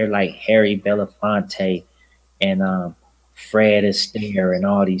you hear like Harry Belafonte and Fred Astaire and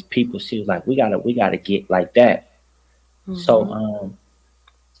all these people? She was like, we gotta get like that. So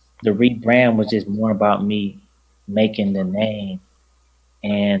the rebrand was just more about me making the name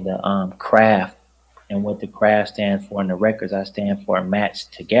and the craft and what the craft stands for and the records I stand for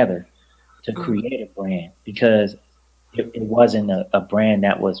matched together to create a brand, because it wasn't a brand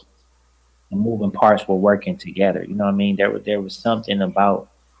that was the moving parts were working together. You know what I mean? There was something about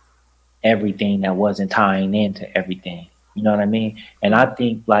everything that wasn't tying into everything. You know what I mean? And I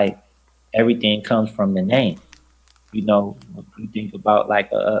think like everything comes from the name. You know, you think about like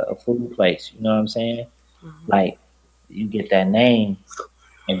a food place, you know what I'm saying? Like you get that name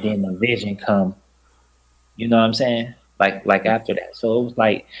and then the vision come, you know what I'm saying? like after that. So it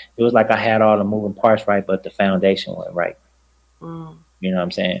was like I had all the moving parts right, but the foundation went right. Mm, You know what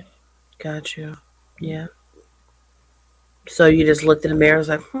I'm saying? got you. Yeah. So you just looked in the mirror and was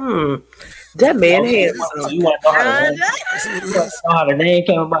like, that man So handsome. you want to know how the Uh, name, That's what it you want is. to know how the name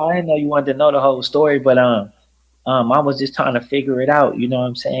came about? I didn't know you wanted to know the whole story, but I was just trying to figure it out. You know what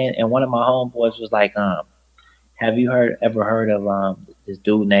I'm saying? And one of my homeboys was like, have you ever heard of this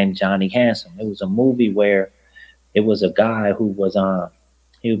dude named Johnny Handsome? It was a movie where it was a guy who was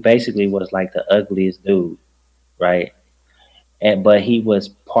he basically was like the ugliest dude, right? And but he was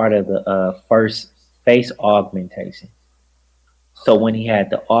part of the first face augmentation. So when he had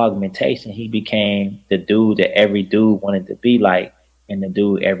the augmentation, he became the dude that every dude wanted to be like, and the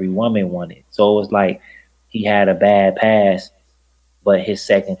dude every woman wanted. So it was like he had a bad past, but his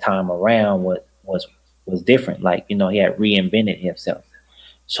second time around was different. Like he had reinvented himself.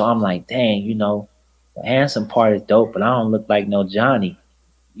 So I'm like, dang, the handsome part is dope, but I don't look like no Johnny.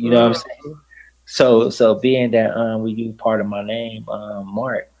 You know what I'm mm, saying? So being that we use part of my name,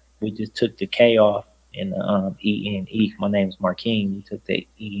 Mark, we just took the K off and the E N E. My name's Markeen. We took the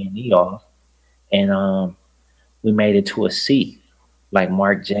E and E off, and we made it to a C, like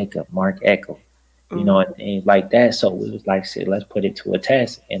Mark Jacob, Mark Echo, mm. and like that. So we was like, shit, let's put it to a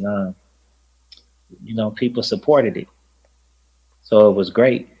test, and people supported it, so it was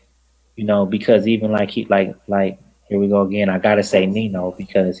great. Because even like like here we go again. I gotta say Nino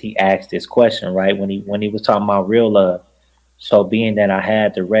because he asked this question right when he was talking about real love. So being that I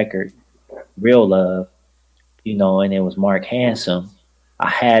had the record Real Love, and it was Mark Handsome, I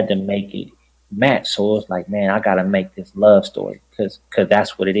had to make it match. So it was like, man, I gotta make this love story because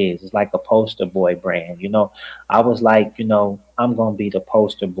that's what it is. It's like a poster boy brand. I was like, I'm gonna be the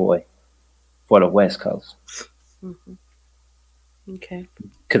poster boy for the West Coast Mhm. Okay.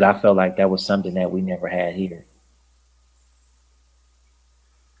 because I felt like that was something that we never had here.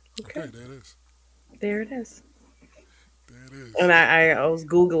 Okay, Okay. there it is. There it is. There it And is. I was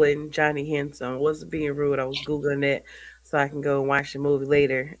Googling Johnny Handsome. I wasn't being rude. I was Googling it so I can go and watch the movie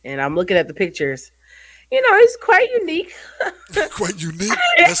later. And I'm looking at the pictures. It's quite unique. Quite unique.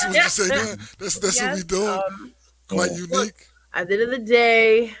 That's what you say now. That's what we Yes. doing. Quite Yeah. Look, unique. at the end of the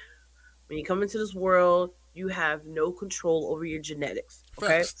day, when you come into this world, you have no control over your genetics. Okay.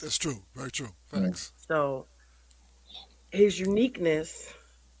 Facts. That's true. Very true. Yeah. Facts. So his uniqueness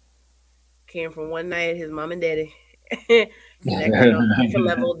came from one night his mom and daddy connected on a different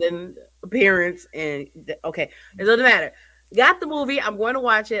level than appearance. And okay, it doesn't matter. Got the movie. I'm going to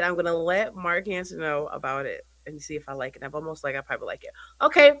watch it. I'm going to let Mark Hansen know about it and see if I like it. I'm almost like I probably like it.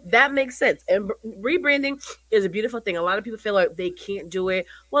 Okay, that makes sense. And rebranding is a beautiful thing. A lot of people feel like they can't do it.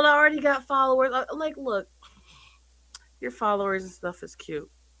 Well, I already got followers. I'm like, look, your followers and stuff is cute,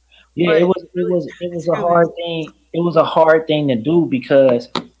 Yeah, but it was it's a really hard thing. It was a hard thing to do because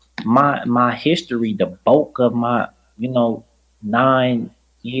my history, the bulk of my, you know, 9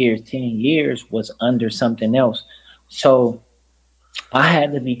 years, 10 years was under something else. So I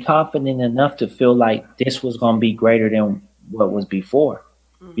had to be confident enough to feel like this was gonna be greater than what was before.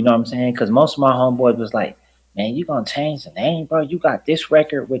 You know hmm what I'm saying? Because most of my homeboys was like, "Man, you gonna change the name, bro? You got this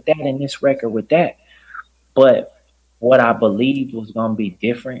record with that and this record with that." But what I believed was gonna be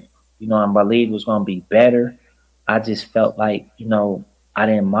different, I believed was gonna be better. I just felt like, I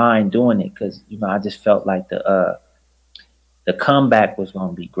didn't mind doing it because, I just felt like the comeback was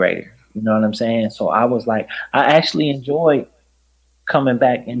gonna be greater. You know what I'm saying? So I was like, I actually enjoyed coming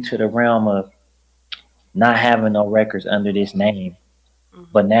back into the realm of not having no records under this name,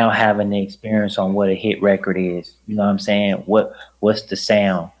 but hmm now having the experience on what a hit record is. You know what I'm saying? What's the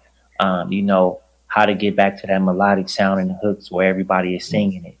sound? How to get back to that melodic sound and the hooks where everybody is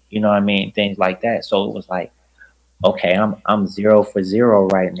singing it. You know what I mean? Things like that. So it was like, okay, I'm 0 for 0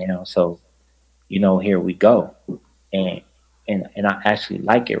 right now. So, here we go. And and I actually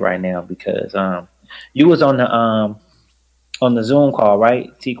like it right now because you was on the Zoom call, right?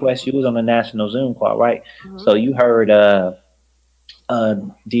 T Quest, you was on the national Zoom call, right? hmm So you heard uh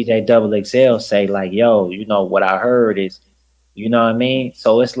DJ Double XL say like, yo, what I heard is, what I mean?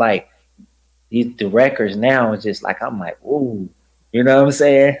 So it's like the records now is just like I'm like, ooh, you know what I'm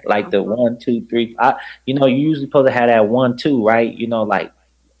saying? Like the hmm 1, 2, 3. You usually supposed to have that 1, 2, right? Like,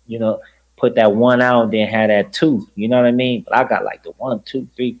 you know, put that one out, then have that two. You know what I mean? But I got like the 1, 2,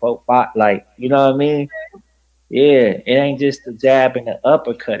 3, 4, 5. Like, you know what I mean? Yeah, it ain't just the jab and the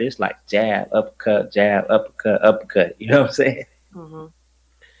uppercut. It's like jab, uppercut, uppercut. You know what I'm saying? hmm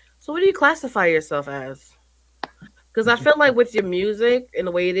So, what do you classify yourself as? Because I feel like with your music and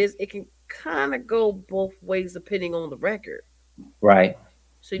the way it is, it can kind of go both ways depending on the record. Right,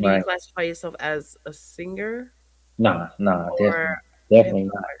 So, do you right. classify yourself as a singer? Nah, or definitely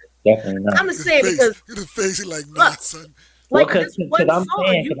not. Definitely not. I'm just saying because you just face it like nah, look, son. like Well, this one I'm song,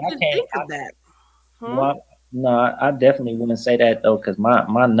 saying, you 'cause I can can't. think of that. Huh? Well, no, I definitely wouldn't say that though, because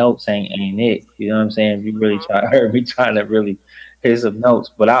my notes ain't it. You know what I'm saying? If you really heard me trying to really hit some notes,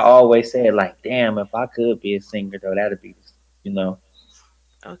 but I always said like, damn, if I could be a singer though, that'd be, you know.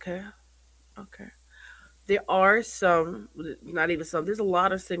 Okay. Okay. There are some, not even some. There's a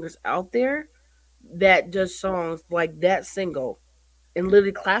lot of singers out there that does songs like that single and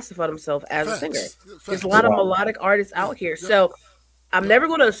literally classify themselves as a singer. Facts. There's a Facts. lot of melodic artists out here. So I'm never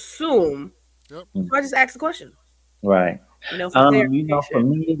going to assume. Yep. So I just ask the question. Right. You know, for You know, for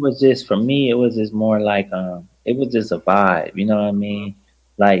me it was just more like it was just a vibe, you know what I mean?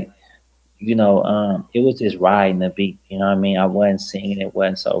 Like, you know, it was just riding the beat, you know what I mean? I wasn't singing, it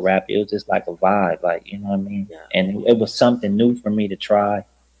wasn't so rap, it was just like a vibe, like, you know what I mean? Yeah. And it was something new for me to try,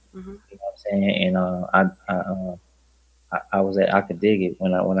 Mhm. you know what I'm saying? And I could dig it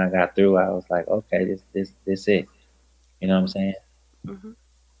when I got through. I was like, okay, this it. You know what I'm saying? Mhm.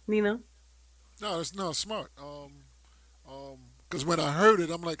 Nina? No, it's not smart. Because when I heard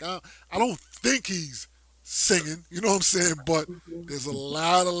it, I'm like, I don't think he's singing. You know what I'm saying? But there's a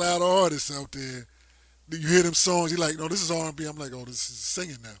lot of artists out there. You hear them songs, you're like, no, this is R&B. I'm like, oh, this is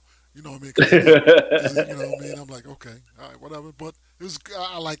singing now. You know what I mean? 'Cause you know what I mean? I'm like, okay, all right, whatever. But it was,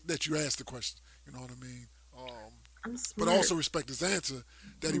 I like that you asked the question. You know what I mean? I'm But smart. I also respect his answer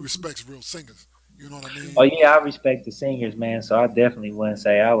that he respects real singers. You know what I mean? Oh yeah, I respect the singers, man. So I definitely wouldn't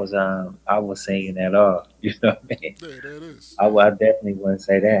say I was singing at all. You know what I mean? Yeah, there it is. I definitely wouldn't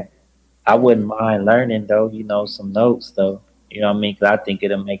say that. I wouldn't mind learning though, you know, some notes though. You know what I mean? 'Cause I think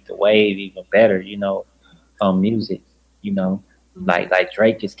it'll make the wave even better. You know, music. You know, like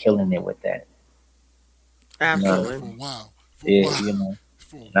Drake is killing it with that. Absolutely. For a while. Yeah, you know,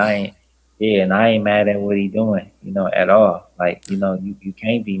 For a and I while. ain't. Yeah, and I ain't mad at what he doing. You know, at all. Like, you know, you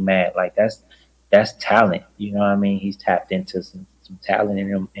can't be mad. Like that's talent. You know what I mean? He's tapped into some talent in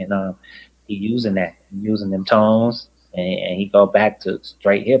him, and he using that, using them tones, and he go back to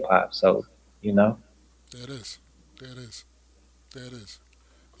straight hip hop. So, you know. There it is. There it is. There it is.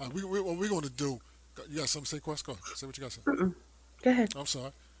 All right, what we're going to do, you got something to say, Quest? Go ahead. Say what you got to say. Go ahead. I'm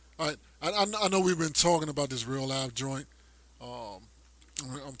sorry. All right. I know we've been talking about this Real Live joint. I'm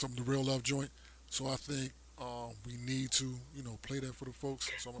talking the Real Love joint. So I think we need to, you know, play that for the folks.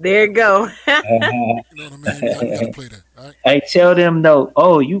 So There you go. You know what I mean? You got to play that. All right. Hey, tell them though.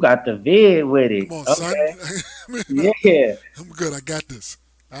 Oh, you got the vid with it. Come on, Okay. son. Yeah. I'm good. I got this.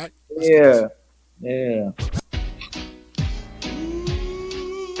 All right. Let's get Yeah. this. Yeah.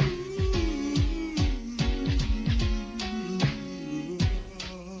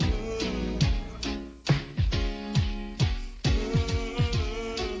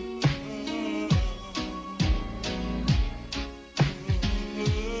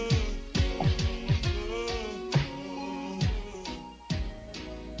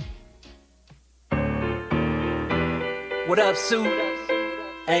 What up, Sue?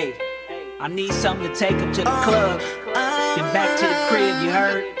 Hey, I need something to take him to the club. Then back to the crib, you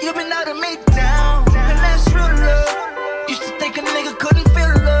heard? You been out of me down, and that's real love. Used to think a nigga couldn't feel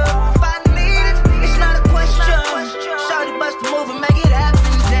love. If I need it, it's not a question. Shawty bust a move and make it happen,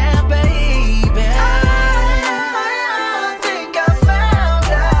 damn baby. I think I found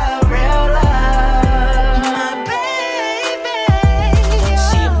out real love, my baby.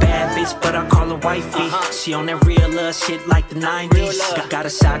 She a bad bitch, but I call her wifey. She on that real love shit like the 90s. Got a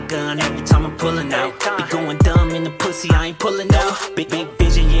shotgun every time I'm pulling out. Be going dumb in the pussy, I ain't pulling out. Big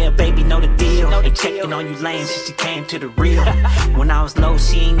vision, yeah, baby, know the deal. Ain't checking on you lame since she came to the real. When I was low,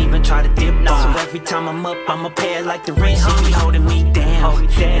 she ain't even try to dip. So every time I'm up, I'ma pay her like the rent. She be holding me down,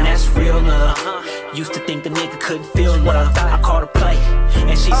 and that's real love. Used to think the nigga couldn't feel love. I called her play,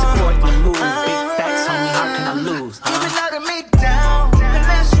 and she supporting the move. Big facts, homie, how can I lose? You been out of me down, and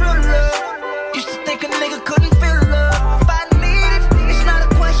that's real love. Used to think a nigga couldn't feel love. If I need it, it's not a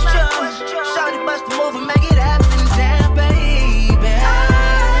question. Shawty bust a move and make it happen, damn baby.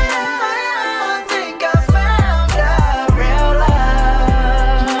 I think I found out real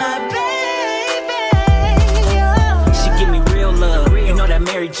love, my baby. She give me real love, you know that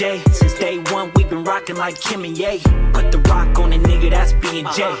Mary J. Since day one, we been rocking like Kim and Ye. Put the rock on a nigga, that's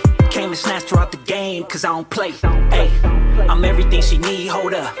B&J. Came and snatched her out the game, cause I don't play. Hey, I'm everything she need,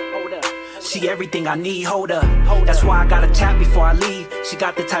 hold up. She everything I need, hold up. That's why I gotta tap before I leave. She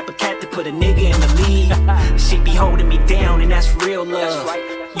got the type of cat to put a nigga in the lead. She be holding me down, and that's real love.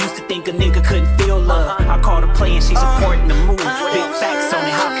 Used to think a nigga couldn't feel love. I called her play and she supporting the move. Big facts on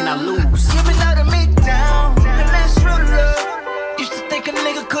it, how can I lose? You been out of me down, and that's real love. Used to think a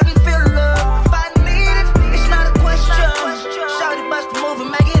nigga couldn't feel love. If I need it, it's not a question.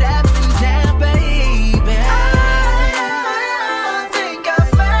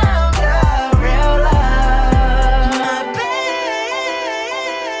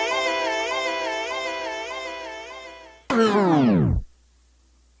 There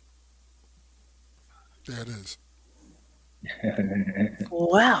it is.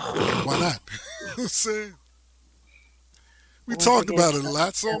 Wow. Why not? I'm saying. We Once talked again, about it a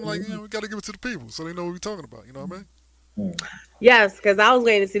lot, so I'm like, we got to give it to the people so they know what we're talking about. You know what I mean? Yes, because I was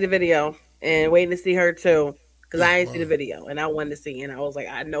waiting to see the video and waiting to see her too. Because Yeah, I didn't see the wow. video and I wanted to see it. And I was like,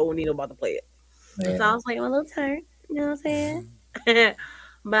 I know Nino about to play it. And so I was like, my little turn. You know what I'm saying?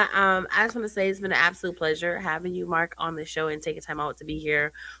 But I just want to say it's been an absolute pleasure having you, Mark, on the show and taking time out to be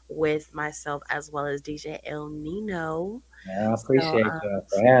here with myself as well as DJ El Nino. I So appreciate y'all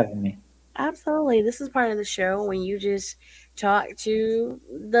for having me. absolutely, this is part of the show when you just talk to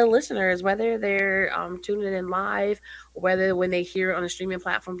the listeners, whether they're tuning in live, or whether when they hear it on a streaming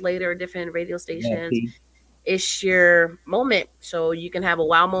platform later or different radio Yeah, stations. peace. It's your moment. So you can have a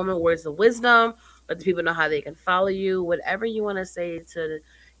wow moment, words of wisdom, let the people know how they can follow you. Whatever you want to say to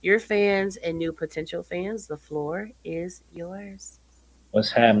your fans and new potential fans, the floor is yours.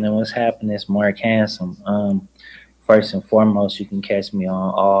 What's happening? What's happening? It's Mark Handsome. First and foremost, you can catch me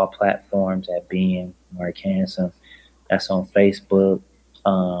on all platforms at being Mark Handsome. That's on Facebook,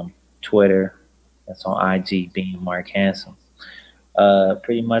 Twitter. That's on IG, being Mark Handsome.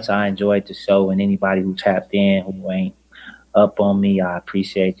 Pretty much, I enjoyed the show, and anybody who tapped in who ain't up on me, I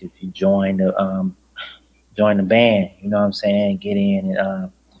appreciate you if you join the band. You know what I'm saying? Get in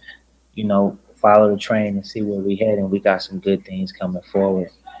and follow the train and see where we heading. We got some good things coming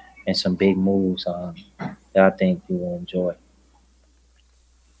forward and some big moves that I think you will enjoy.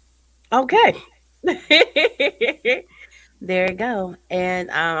 Okay. There you go.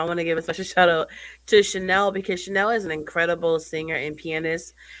 And I want to give a special shout out to Chanel because Chanel is an incredible singer and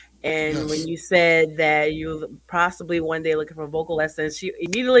pianist. And when Yes. you said that you possibly one day looking for vocal lessons, she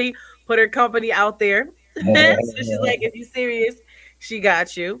immediately put her company out there. So she's like, if you're serious, she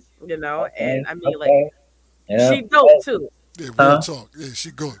got you, you know. And Okay, I mean, like, okay, yeah. she dope too. Yeah, real Huh? talk. Yeah,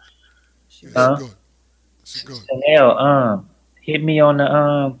 she good. She Yeah, she dope. Huh? good. She good. Chanel, hit me on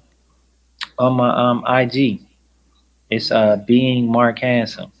my IG. It's being Mark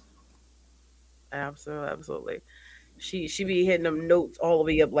Handsome. Absolutely, absolutely. She be hitting them notes all the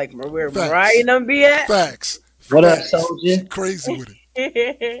way up like where Mariah Facts. and them be at. Facts. What up, Facts. She Soldier? crazy with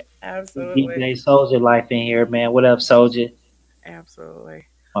it. Absolutely, DJ Soldier Life in here, man. What up, Soldier? absolutely.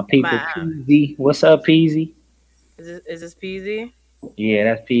 My people, My Peasy. What's up, Peasy? is this PZ? Yeah,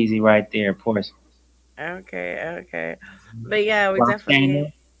 that's Peasy right there, of course. Okay, okay. But yeah, we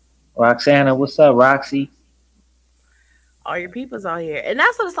definitely Roxana, what's up, Roxy? all your people's out here, and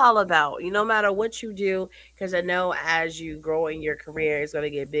that's what it's all about. No matter what you do, because I know as you grow in your career, it's gonna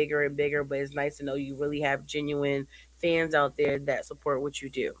get bigger and bigger. But it's nice to know you really have genuine fans out there that support what you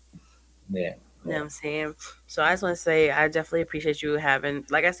do. Yeah. You know what I'm saying? So I just want to say I definitely appreciate you having,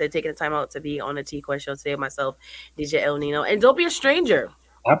 like I said, taking the time out to be on the T Quest show today with myself, DJ El Nino. And don't be a stranger.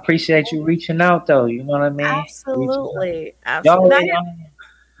 I appreciate you reaching out, though. You know what I mean? Reaching out. Absolutely. Y'all, Absolutely.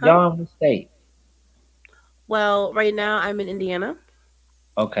 y'all in the state. Well, right now I'm in Indiana.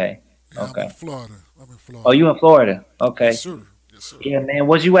 Okay. Yeah, I'm Okay. in Florida. I'm in Florida. Oh, you in Florida? Okay. Yes, sir. Yes, sir. Yeah, man.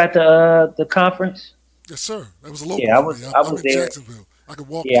 Was you at the conference? Yes, sir. That was a local Yeah, I for was. me. I I'm was in there. Jacksonville. I could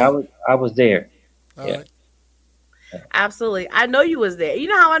walk Yeah, there. I was there. All Yeah. right. Absolutely. I know you was there. You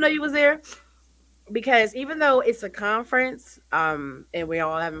know how I know you was there? Because even though it's a conference, and we're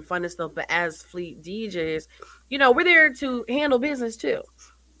all having fun and stuff, but as fleet DJs, we're there to handle business too.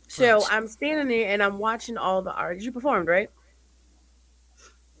 So Facts. I'm standing there and I'm watching all the art. You performed, right?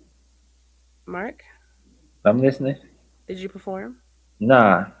 Mark, I'm listening. did you perform?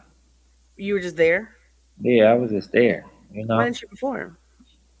 Nah. You were just there? Yeah, I was just there. Why didn't you perform?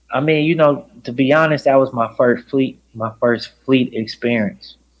 I mean, to be honest, that was my first fleet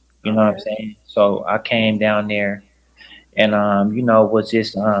experience. You know what I'm Okay. saying? So I came down there and was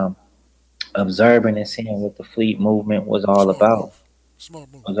just observing and seeing what the fleet movement was all Smart about. move. Smart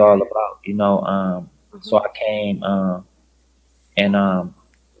move. Was all about, so Mhm. I came and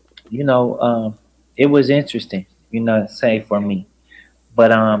it was interesting, say for me. But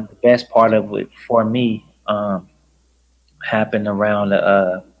the best part of it for me happened around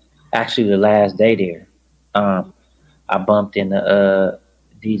actually the last day there. I bumped into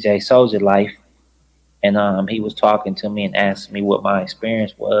DJ Soldier Life, and he was talking to me and asked me what my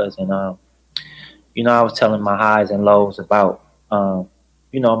experience was, and I was telling my highs and lows about my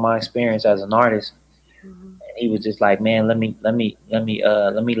experience as an artist, Mhm. and he was just like, man, let me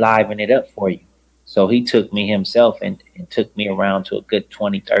liven it up for you. So he took me himself and took me around to a good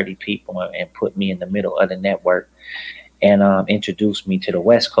 20, 30 people and put me in the middle of the network and introduced me to the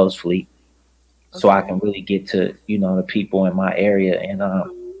West Coast fleet so I Okay. can really get to, the people in my area. And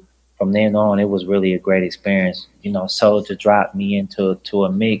from then on, it was really a great experience. You know, Soulja dropped me into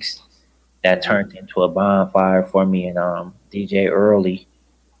a mix that turned into a bonfire for me, and DJ Early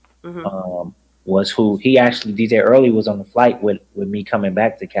was who he actually DJ Early was on the flight with me coming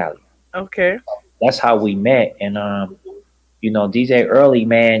back to Cali. Okay. That's how we met, and you know, DJ Early,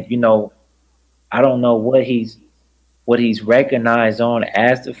 man, you know, I don't know what he's recognized on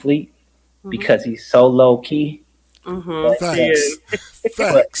as the Fleet because he's so low key. Facts.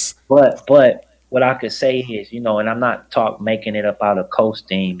 Facts. But what I could say is, you know, and I'm not making it up out of coast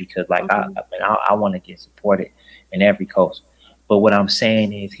thing because like I want to get supported in every coast. But what I'm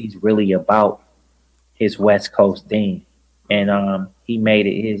saying is he's really about his West Coast thing. And he made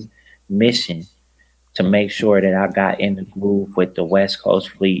it his mission to make sure that I got in the groove with the West Coast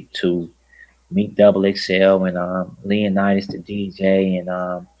Fleet to meet Double XL and Leonidas the DJ and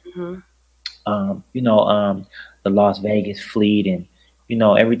you know, the Las Vegas Fleet and, you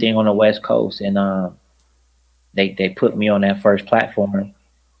know, everything on the West Coast. And they put me on that first platform.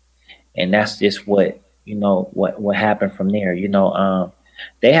 And that's just what, you know, what happened from there. You know,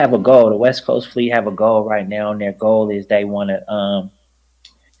 they have a goal. The West Coast Fleet have a goal right now, and their goal is they want to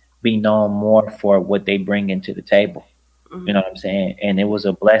be known more for what they bring into the table. You know what I'm saying? And it was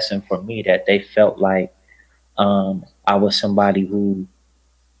a blessing for me that they felt like I was somebody who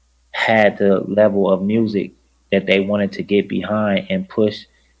had the level of music that they wanted to get behind and push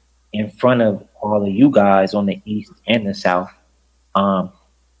in front of all of you guys on the East and the South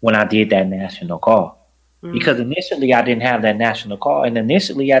when I did that national call. Because initially I didn't have that national call, and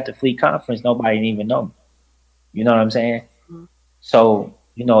initially at the Fleet Conference, nobody didn't even know me. You know what I'm saying? So,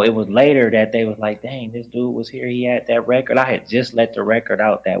 you know, it was later that they was like, dang, this dude was here. He had that record. I had just let the record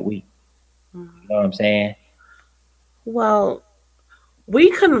out that week. You know what I'm saying? Well, we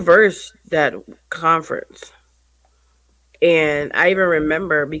conversed that conference. And I even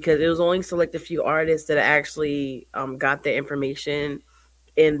remember because it was only select a few artists that actually got the information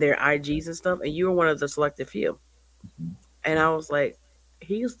in their IGs and stuff. And you were one of the selected few. And I was like,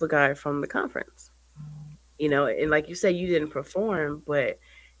 he's the guy from the conference. You know, and like you said, you didn't perform, but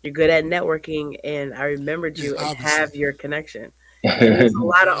you're good at networking. And I remembered you and have your connection. And there's a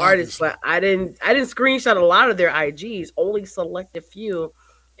lot of artists, but I didn't screenshot a lot of their IGs, only select a few,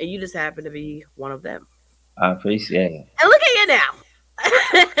 and you just happen to be one of them. I appreciate it. And look at you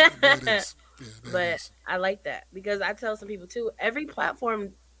now. But I like that because I tell some people too, every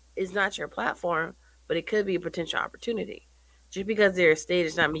platform is not your platform, but it could be a potential opportunity. Just because they're a stage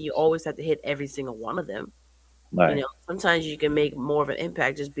does not mean you always have to hit every single one of them. Right. You know, sometimes you can make more of an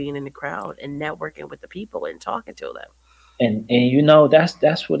impact just being in the crowd and networking with the people and talking to them. And you know,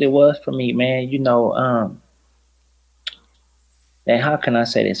 that's what it was for me, man. You know, and how can I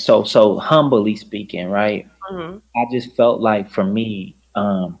say this? So humbly speaking, right? I just felt like for me,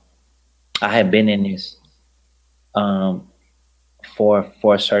 I had been in this for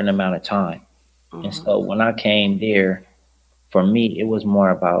a certain amount of time. And so when I came there, for me, it was more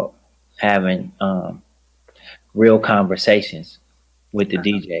about having real conversations with the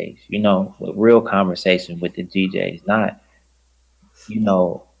DJs, you know, with real conversations with the DJs, not, you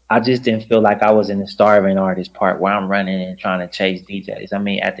know, I just didn't feel like I was in the starving artist part where I'm running and trying to chase DJs. I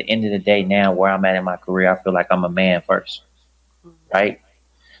mean, at the end of the day now, where I'm at in my career, I feel like I'm a man first, right?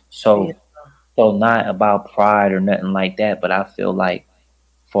 So not about pride or nothing like that, but I feel like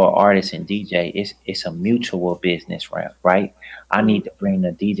for artists and DJ, it's a mutual business, right? I need to bring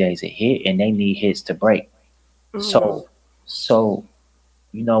the DJs a hit, and they need hits to break. So,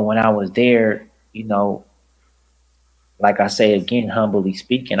 you know, when I was there, you know, like I say again, humbly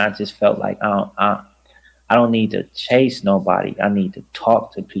speaking, I just felt like I don't need to chase nobody. I need to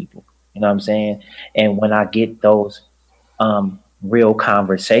talk to people. You know what I'm saying? And when I get those real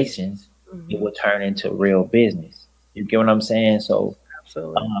conversations, it will turn into real business. You get what I'm saying? So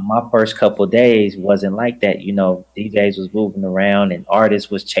my first couple of days wasn't like that. You know, DJs was moving around and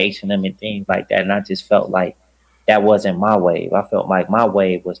artists was chasing them and things like that. And I just felt like that wasn't my wave. I felt like my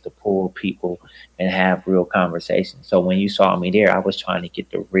wave was to pull people and have real conversations. So when you saw me there, I was trying to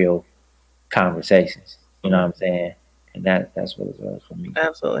get the real conversations. You know what I'm saying? And that's what it was for me.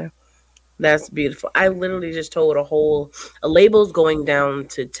 Absolutely. That's beautiful. I literally just told a label's going down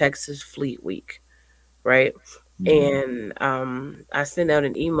to Texas Fleet Week, right? And I sent out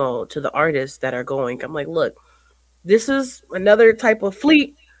an email to the artists that are going. I'm like, look, this is another type of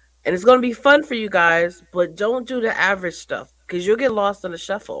fleet, and it's going to be fun for you guys, but don't do the average stuff because you'll get lost in the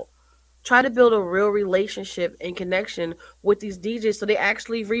shuffle. Try to build a real relationship and connection with these DJs so they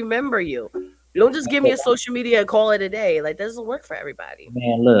actually remember you. You don't just give me a social media and call it a day. Like, that doesn't work for everybody.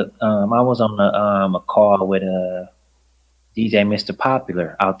 Man, look, I was on a call with DJ Mr.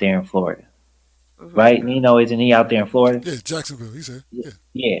 Popular out there in Florida, Mhm. right? Nino, isn't he out there in Florida? Yeah, Jacksonville. He said. Yeah.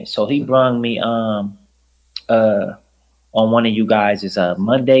 Yeah. So he brung me uh on one of you guys'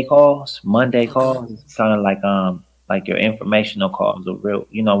 Monday calls. Monday Okay. calls, it's kind of like your informational calls, a real,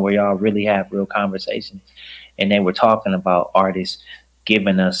 where y'all really have real conversations. And they were talking about artists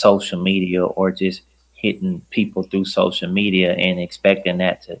giving us social media or just hitting people through social media and expecting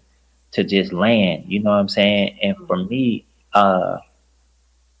that to just land. You know what I'm saying? And for me, I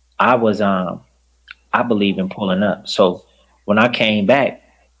was I believe in pulling up. So when I came back,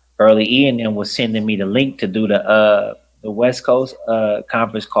 early Ian then was sending me the link to do the West Coast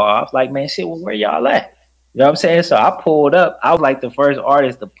conference call. I was like, man, shit, well, where y'all at? You know what I'm saying? So I pulled up. I was like the first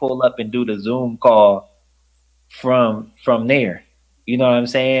artist to pull up and do the Zoom call from there. You know what I'm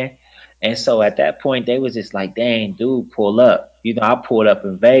saying? And so at that point, they was just like, dang, dude, pull up. I pulled up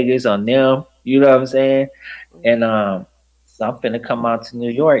in Vegas on them. You know what I'm saying? And so I'm finna come out to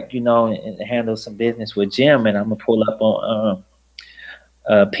New York, and handle some business with Jim, and I'm gonna pull up on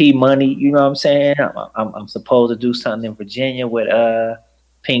P Money. You know what I'm saying? I'm supposed to do something in Virginia with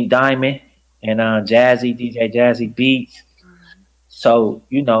Pink Diamond and DJ Jazzy Beats. So,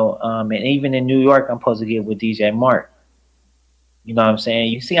 and even in New York, I'm supposed to get with DJ Mark. You know what I'm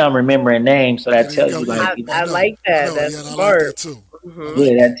saying? You see, I'm remembering names, so that tells you, like, I like that. That's I like smart. that too. Mhm.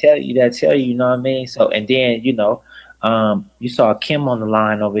 yeah, that tell you, you know what I mean? So, and then, you saw Kim on the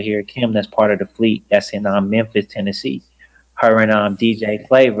line over here. Kim, that's part of the fleet. That's in Memphis, Tennessee. Her and DJ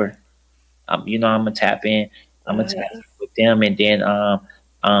Flavor. I'm gonna tap in. I'm gonna tap in with them, and then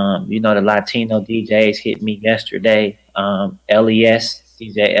the Latino DJs hit me yesterday. LES,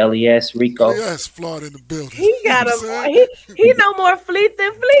 DJ LES, Rico. Yes, Florida in the building. He got You know what I'm saying? him. He no more fleet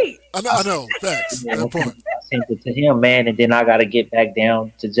than fleet. I know. Facts. Yeah, That part. I sent it to him, man, and then I got to get back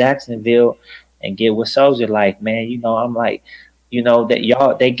down to Jacksonville and get with Soldier. Like, man, I'm like,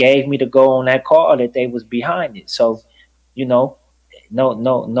 that they gave me to go on that call that they was behind it. So, no.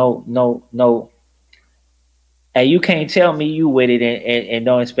 Hey, you can't tell me you with it and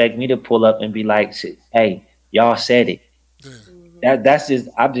don't expect me to pull up and be like, hey, y'all said it. Yeah. That's just,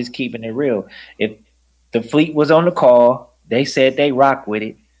 I'm just keeping it real. If the fleet was on the call, they said they rock with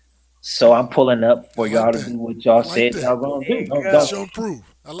it. So I'm pulling up for I like y'all to that. do what y'all I like said that. y'all gonna do. Show and prove.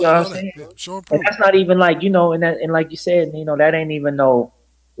 I You know what love I'm that. saying? Yeah, show and And prove. that's not even like, and like you said, that ain't even no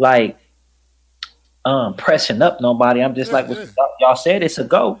like pressing up nobody. I'm just Yeah, like, what y'all said, it's a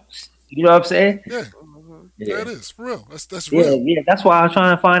go. You know what I'm saying? Yeah. Yeah. That is for real. That's Yeah, real. yeah. That's why I was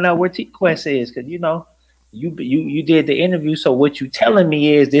trying to find out where T Quest is, because you did the interview. So what you telling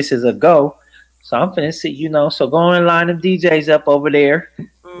me is this is a go. So I'm finna see, so go and line them DJs up over there.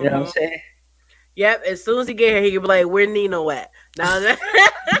 You know what I'm saying? Yep. As soon as he get here, he can be like, "Where Nino at?" Now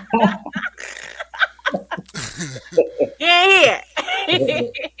get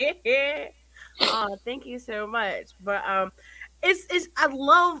here. Oh, thank you so much. But it's I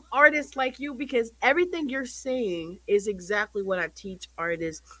love artists like you because everything you're saying is exactly what I teach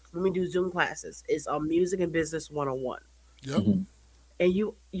artists when we do Zoom classes. It's on music and business 101. Yep. And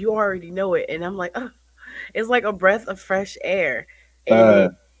you already know it. And I'm like, oh, it's like a breath of fresh air.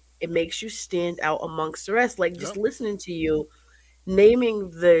 And it makes you stand out amongst the rest. Like just listening to you naming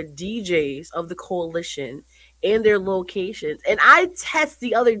the DJs of the coalition and their locations. And I test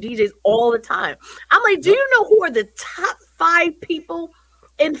the other DJs all the time. I'm like, do you know who are the top 5 people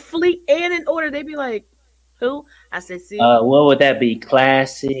in Fleet and in order? They'd be like, who? I said, see. What would that be?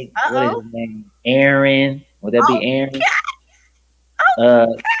 Classic. What is his name? Aaron. Would that be Aaron?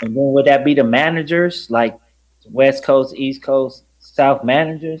 And then would that be the managers, like West Coast, East Coast, South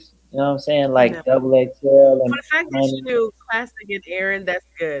managers? You know what I'm saying? Like Double XL. And for the fact that you knew Classic and Aaron, that's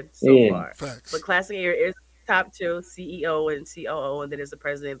good so far. Facts. But Classic and Aaron is top 2, CEO and COO, and then there's the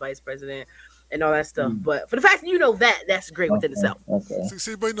president, vice president, and all that stuff. But for the fact that you know that, that's great within itself. Okay.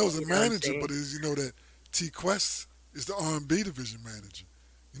 See, everybody knows the You know what I'm manager, saying? but that T Quest is the R&B division manager.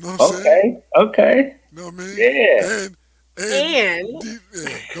 You know what I'm saying? Okay. You know what I mean? Yeah.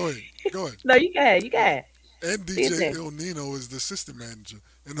 Go ahead. No, you can. And See it DJ there. El Nino is the assistant manager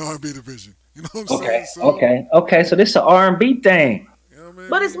in the R&B division. You know what I'm saying? Okay. So this is an R&B thing. You know what I mean?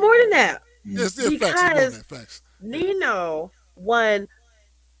 But it's more than that. Yes, facts. It's more than that. Facts. Nino won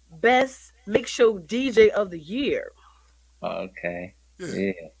Best Mix Show DJ of the Year. Okay.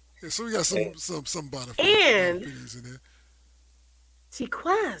 Yeah. So we got some bottom And fees in there. T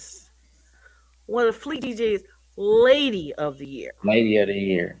Quest won the Fleet DJ's Lady of the Year. Lady of the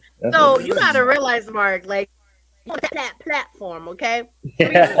Year. That's So what it you is. gotta realize, Mark, like that platform, okay?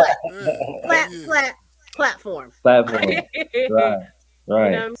 Platform. Platform. Right.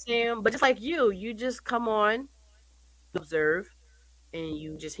 You know what I'm saying? But just like you just come on observe and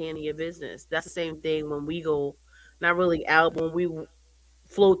you just handle your business. That's the same thing when we go, not really out, when we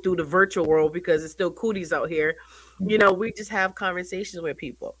float through the virtual world because it's still cooties out here. We just have conversations with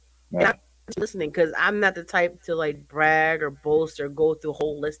people. And Right. I'm just listening because I'm not the type to like brag or boast or go through a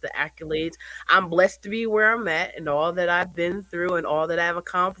whole list of accolades. I'm blessed to be where I'm at and all that I've been through and all that I've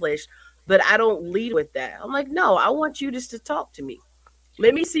accomplished. But I don't lead with that. I'm like, no, I want you just to talk to me.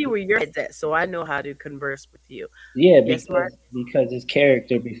 Let me see where your head's at so I know how to converse with you. Yeah, Yes, Mark? because it's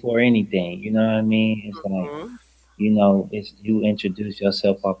character before anything. You know what I mean? It's like, Hmm. it's you introduce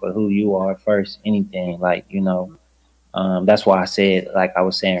yourself off of who you are first. Anything like, that's why I said, like I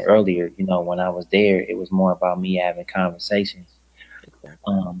was saying earlier, when I was there, it was more about me having conversations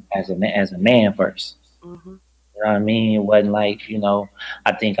Exactly. as a man first. Hmm. You know what I mean? It wasn't like,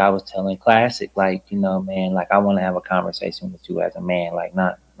 I think I was telling Classic, like, man, like I want to have a conversation with you as a man, like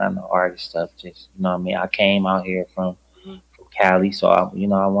not no artist stuff, just, you know what I mean? I came out here from Cali, so I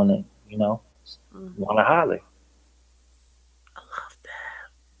want to, Hmm. want to holler. I love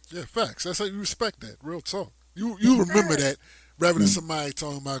that. Yeah, facts. That's how you respect that. Real talk. You remember that rather than Mm. somebody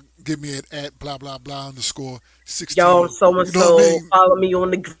talking about give me it at blah blah blah underscore Yo, 16. so and You know what I so mean? follow me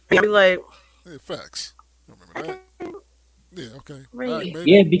on the gram. I be like, Yeah, facts. You remember okay, that? Yeah, okay. All right, great.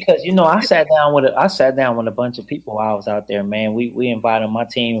 baby. Yeah, because I sat down with a bunch of people while I was out there, man. We invited my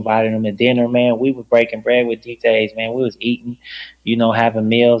team, invited them to dinner, man. We were breaking bread with DJs, man. We was eating, having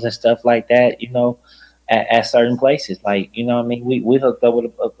meals and stuff like that, at certain places. Like, you know what I mean? We hooked up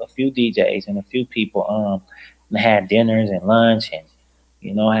with a few DJs and a few people, and had dinners and lunch and,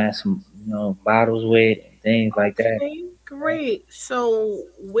 had some, bottles with and things like that. Okay, great. So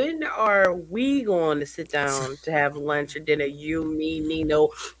when are we going to sit down to have lunch or dinner? You, me, Nino,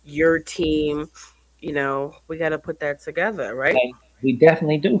 your team. We got to put that together, right? Like, we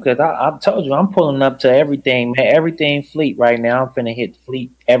definitely do, because I told you I'm pulling up to everything, man. Everything fleet right now. I'm finna hit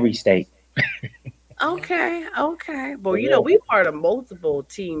fleet every state. Okay, okay. But For we real. part of multiple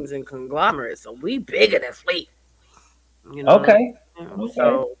teams and conglomerates, so we bigger than Fleet. You know, Okay. Okay.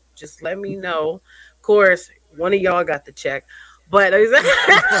 so just let me know. Of course, one of y'all got the check, but we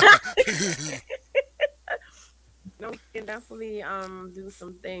can definitely do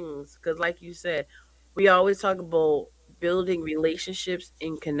some things because, like you said, we always talk about building relationships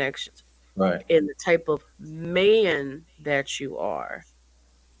and connections. Right. And the type of man that you are,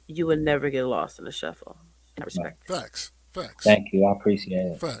 you would never get lost in the shuffle. And I Right. respect it. Facts. Facts. Thank you. I appreciate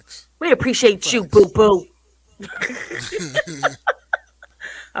it. Facts. We appreciate you, boo Facts. boo. Yeah,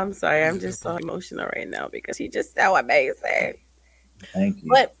 I'm sorry, I'm that just so part. emotional right now because he's just so amazing. Thank you.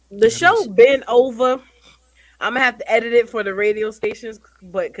 But the Yeah, it show is. been over. I'm gonna have to edit it for the radio stations,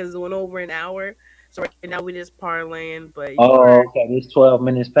 but because it went over an hour, so right now we just parlaying. But Oh, okay. This 12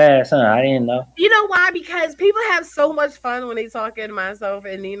 minutes past, huh? I didn't know. you know why? Because people have so much fun when they talking to myself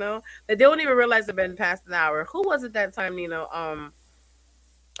and Nino that they don't even realize it's been past an hour. Who was it that time, Nino?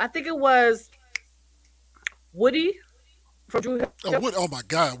 I think it was Woody from Drew Hill Oh, Show. what? Oh my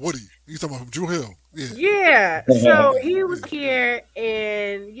God, Woody. You talking about from Drew Hill? Yeah, Yeah, so yeah, he was yeah. here,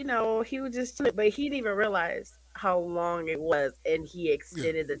 and he was just, but he didn't even realize how long it was, and he Yeah.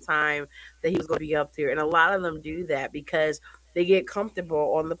 extended the time that he was going to be up there. And a lot of them do that because they get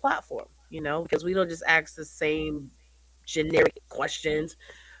comfortable on the platform, because we don't just ask the same generic questions.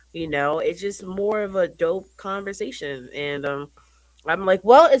 It's just more of a dope conversation. And I'm like,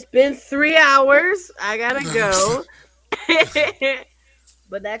 well, it's been 3 hours. I gotta go.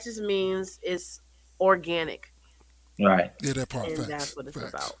 But that just means it's organic, Right. Yeah, that part. and that's Facts. what it's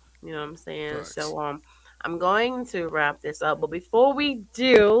Facts. about. You know what I'm saying? Facts. So I'm going to wrap this up, but before we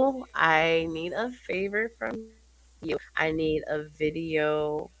do, I need a favor from you. I need a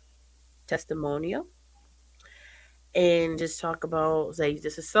video testimonial and just talk about, say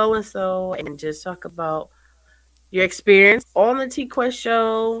this is so and so, and just talk about your experience on the T Quest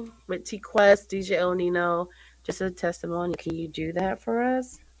show with T Quest, DJ El Nino. Just a testimony. Can you do that for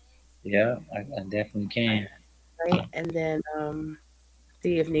us? Yeah, I definitely can. Right, and then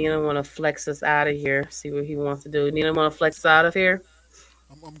see if Nina want to flex us out of here. See what he wants to do. Nina want to flex us out of here.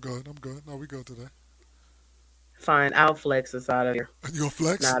 I'm good. I'm good. No, we good today. Fine, I'll flex us out of here. You gonna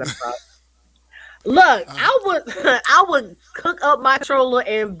flex? Not a problem. Look, All right. I would I would cook up my troller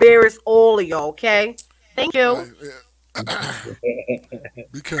and embarrass all of y'all. Okay, thank All you. right. Yeah.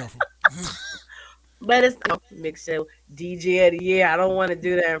 Be careful. But it's mixture DJ of the year. I don't want to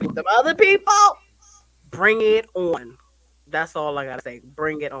do that for the other people. Bring it on. That's all I gotta say.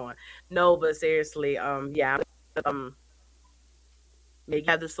 Bring it on. No, but seriously, yeah, make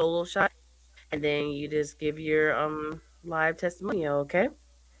you have the solo shot, and then you just give your live testimonial. Okay.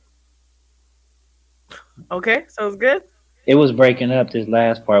 Okay, sounds good. It was breaking up this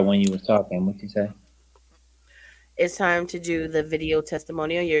last part when you was talking. What you say? It's time to do the video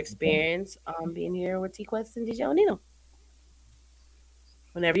testimonial, your Okay. experience being here with T Quest and DJ Onino.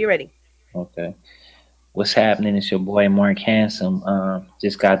 Whenever you're ready. Okay. What's happening? It's your boy Mark Handsome.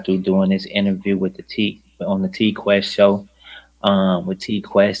 Just got through doing this interview with the T on the T Quest show. With T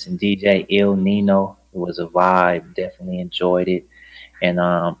Quest and DJ Il Nino. It was a vibe. Definitely enjoyed it. And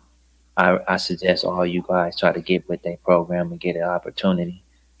I suggest all you guys try to get with their program and get an opportunity.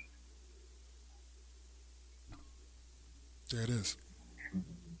 There it is.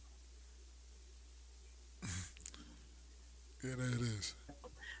 Yeah, there it is.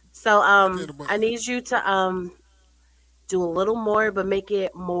 So Yeah, the, I need you to do a little more, but make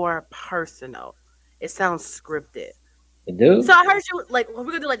it more personal. It sounds scripted. You do? So I heard you like we're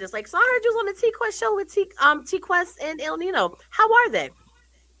gonna do like this. Like so I heard you was on the T Quest show with T Quest and El Nino. How are they?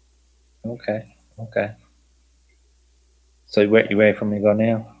 Okay. Okay. So you ready for me to go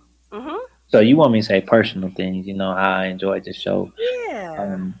now? Mm-hmm. So you want me to say personal things, how I enjoyed the show.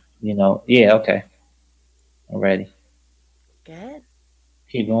 Yeah. Yeah, okay. I'm ready. Good.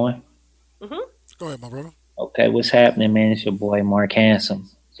 Keep going. Mm-hmm. Go ahead, my brother. Okay, what's happening, man? It's your boy Mark Handsome.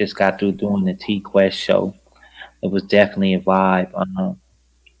 Just got through doing the T Quest show. It was definitely a vibe.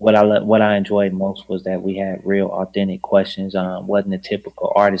 What I enjoyed most was that we had real authentic questions. Wasn't the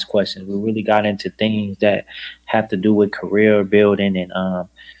typical artist questions. We really got into things that have to do with career building and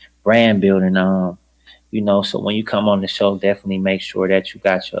brand building. So when you come on the show, definitely make sure that you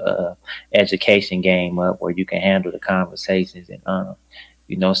got your education game up where you can handle the conversations and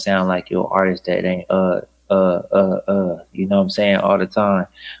sound like you're an artist that ain't you know what I'm saying, all the time,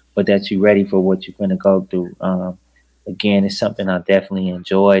 but that you ready for what you're gonna go through. Again, it's something I definitely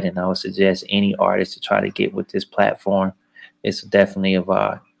enjoyed, and I would suggest any artist to try to get with this platform. It's definitely a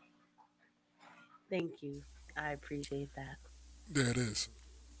vibe. Thank you. I appreciate that. There it is.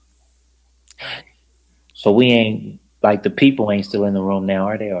 So we ain't like the people ain't still in the room now,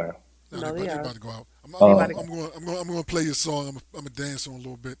 are they? Or No, They they are. about to go out. They about to go. I'm going to play your song. I'm going to dance on a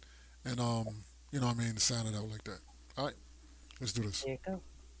little bit, and you know what I mean, sound it out like that. All right, let's do this. Here you go.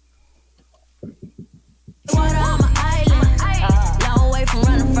 Water on my island, long way from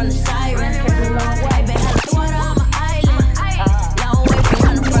running from the siren. I been had water on my island, long way from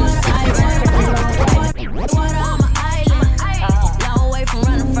running from the siren. Water on my island, long way from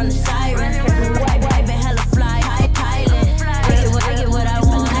running from the siren. I been hella fly, high pilot. I get what I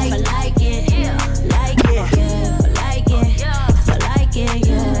want if I like it, like it, yeah. If I like it, if I like it,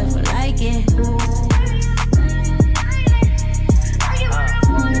 yeah. If I like it.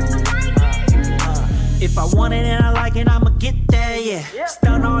 If I want it and I like it, I'ma get there, yeah.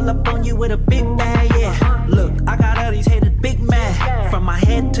 Stun all up on you with a big bag, yeah. Look, I got all these haters big mad. From my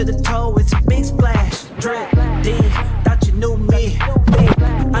head to the toe, it's a big splash. Drip, D, thought you knew me.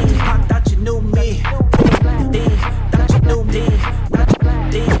 I just popped, thought you knew me. D, thought you knew me.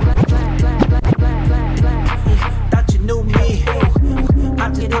 Thought you knew me. I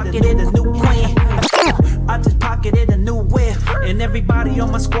just pocketed a new queen. I just pocketed a new whip. And everybody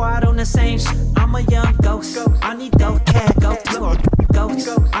on my squad on the same shit. I'm a young ghost. I need that cash. Ghost.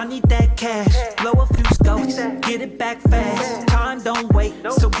 I need that cash. Blow a few scopes. Get it back fast. Time don't wait.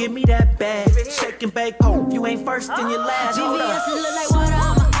 So give me that bag. Shake and bake. Hope you ain't first in your last. VVS look like water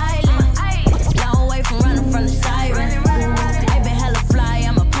on my island. Long way from running from the siren. I been hella fly,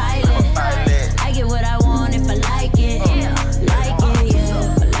 I'm a pilot. I get what I want if I like it. Like it,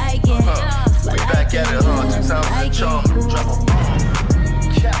 yeah. If I like it. If I We like back it, at it, yeah. huh? If I 2000 like Charm. it. Drop a bomb.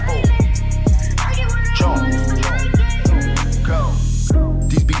 Capo. Charm. Go.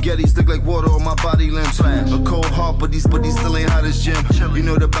 These spaghettis look like water on my body limbs. A cold heart, but these still ain't hot as gym. You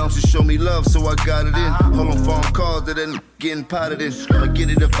know the bouncers show me love, so I got it in. Hold on phone calls that ain't getting potted in. I get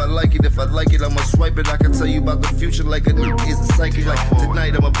it if I like it. If I like it, I'ma swipe it. I can tell you about the future like a is a psychic. Like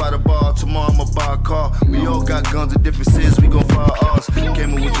tonight I'ma buy the bar, tomorrow I'ma buy a car. We all got guns and differences, we gon' fire ours.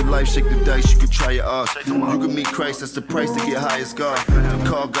 Came in with your life, shake the dice, you can try your odds. You can meet Christ, that's the price to get high as God. The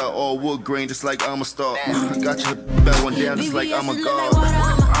car got all wood grain, just like I'm a star. Got your bell one down, just like I'm a VVS look god. like water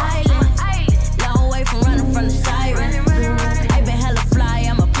on my island. Long way from running from the siren. I been hella fly,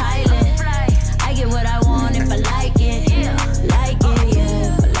 I'm a pilot. I get what I want if I like it. Like it,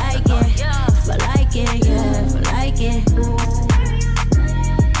 yeah. If I like it. If I like it, yeah. If I like it.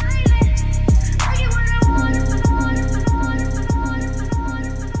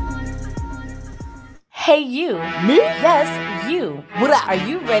 Hey, you. Me? Yes, you. Are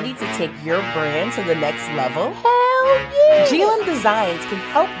you ready to take your brand to the next level? Hell yeah! GLM Designs can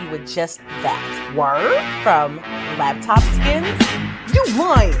help you with just that. Word? From laptop skins? You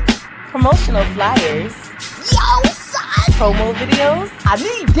lying. promotional flyers, Yo, son! promo videos, I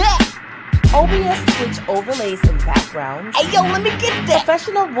need that! OBS Twitch overlays and backgrounds, Hey, yo, let me get that!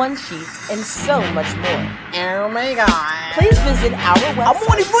 professional one-sheets, and so much more. Oh my god. Please visit our I'm on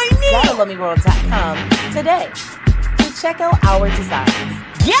website, it right now! GottaLoveMeWorld.com today to check out our designs.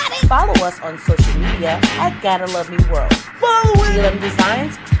 Got it! Follow us on social media at Gotta Love Me World. Follow it! GLM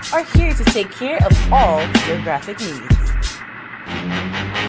Designs are here to take care of all your graphic needs.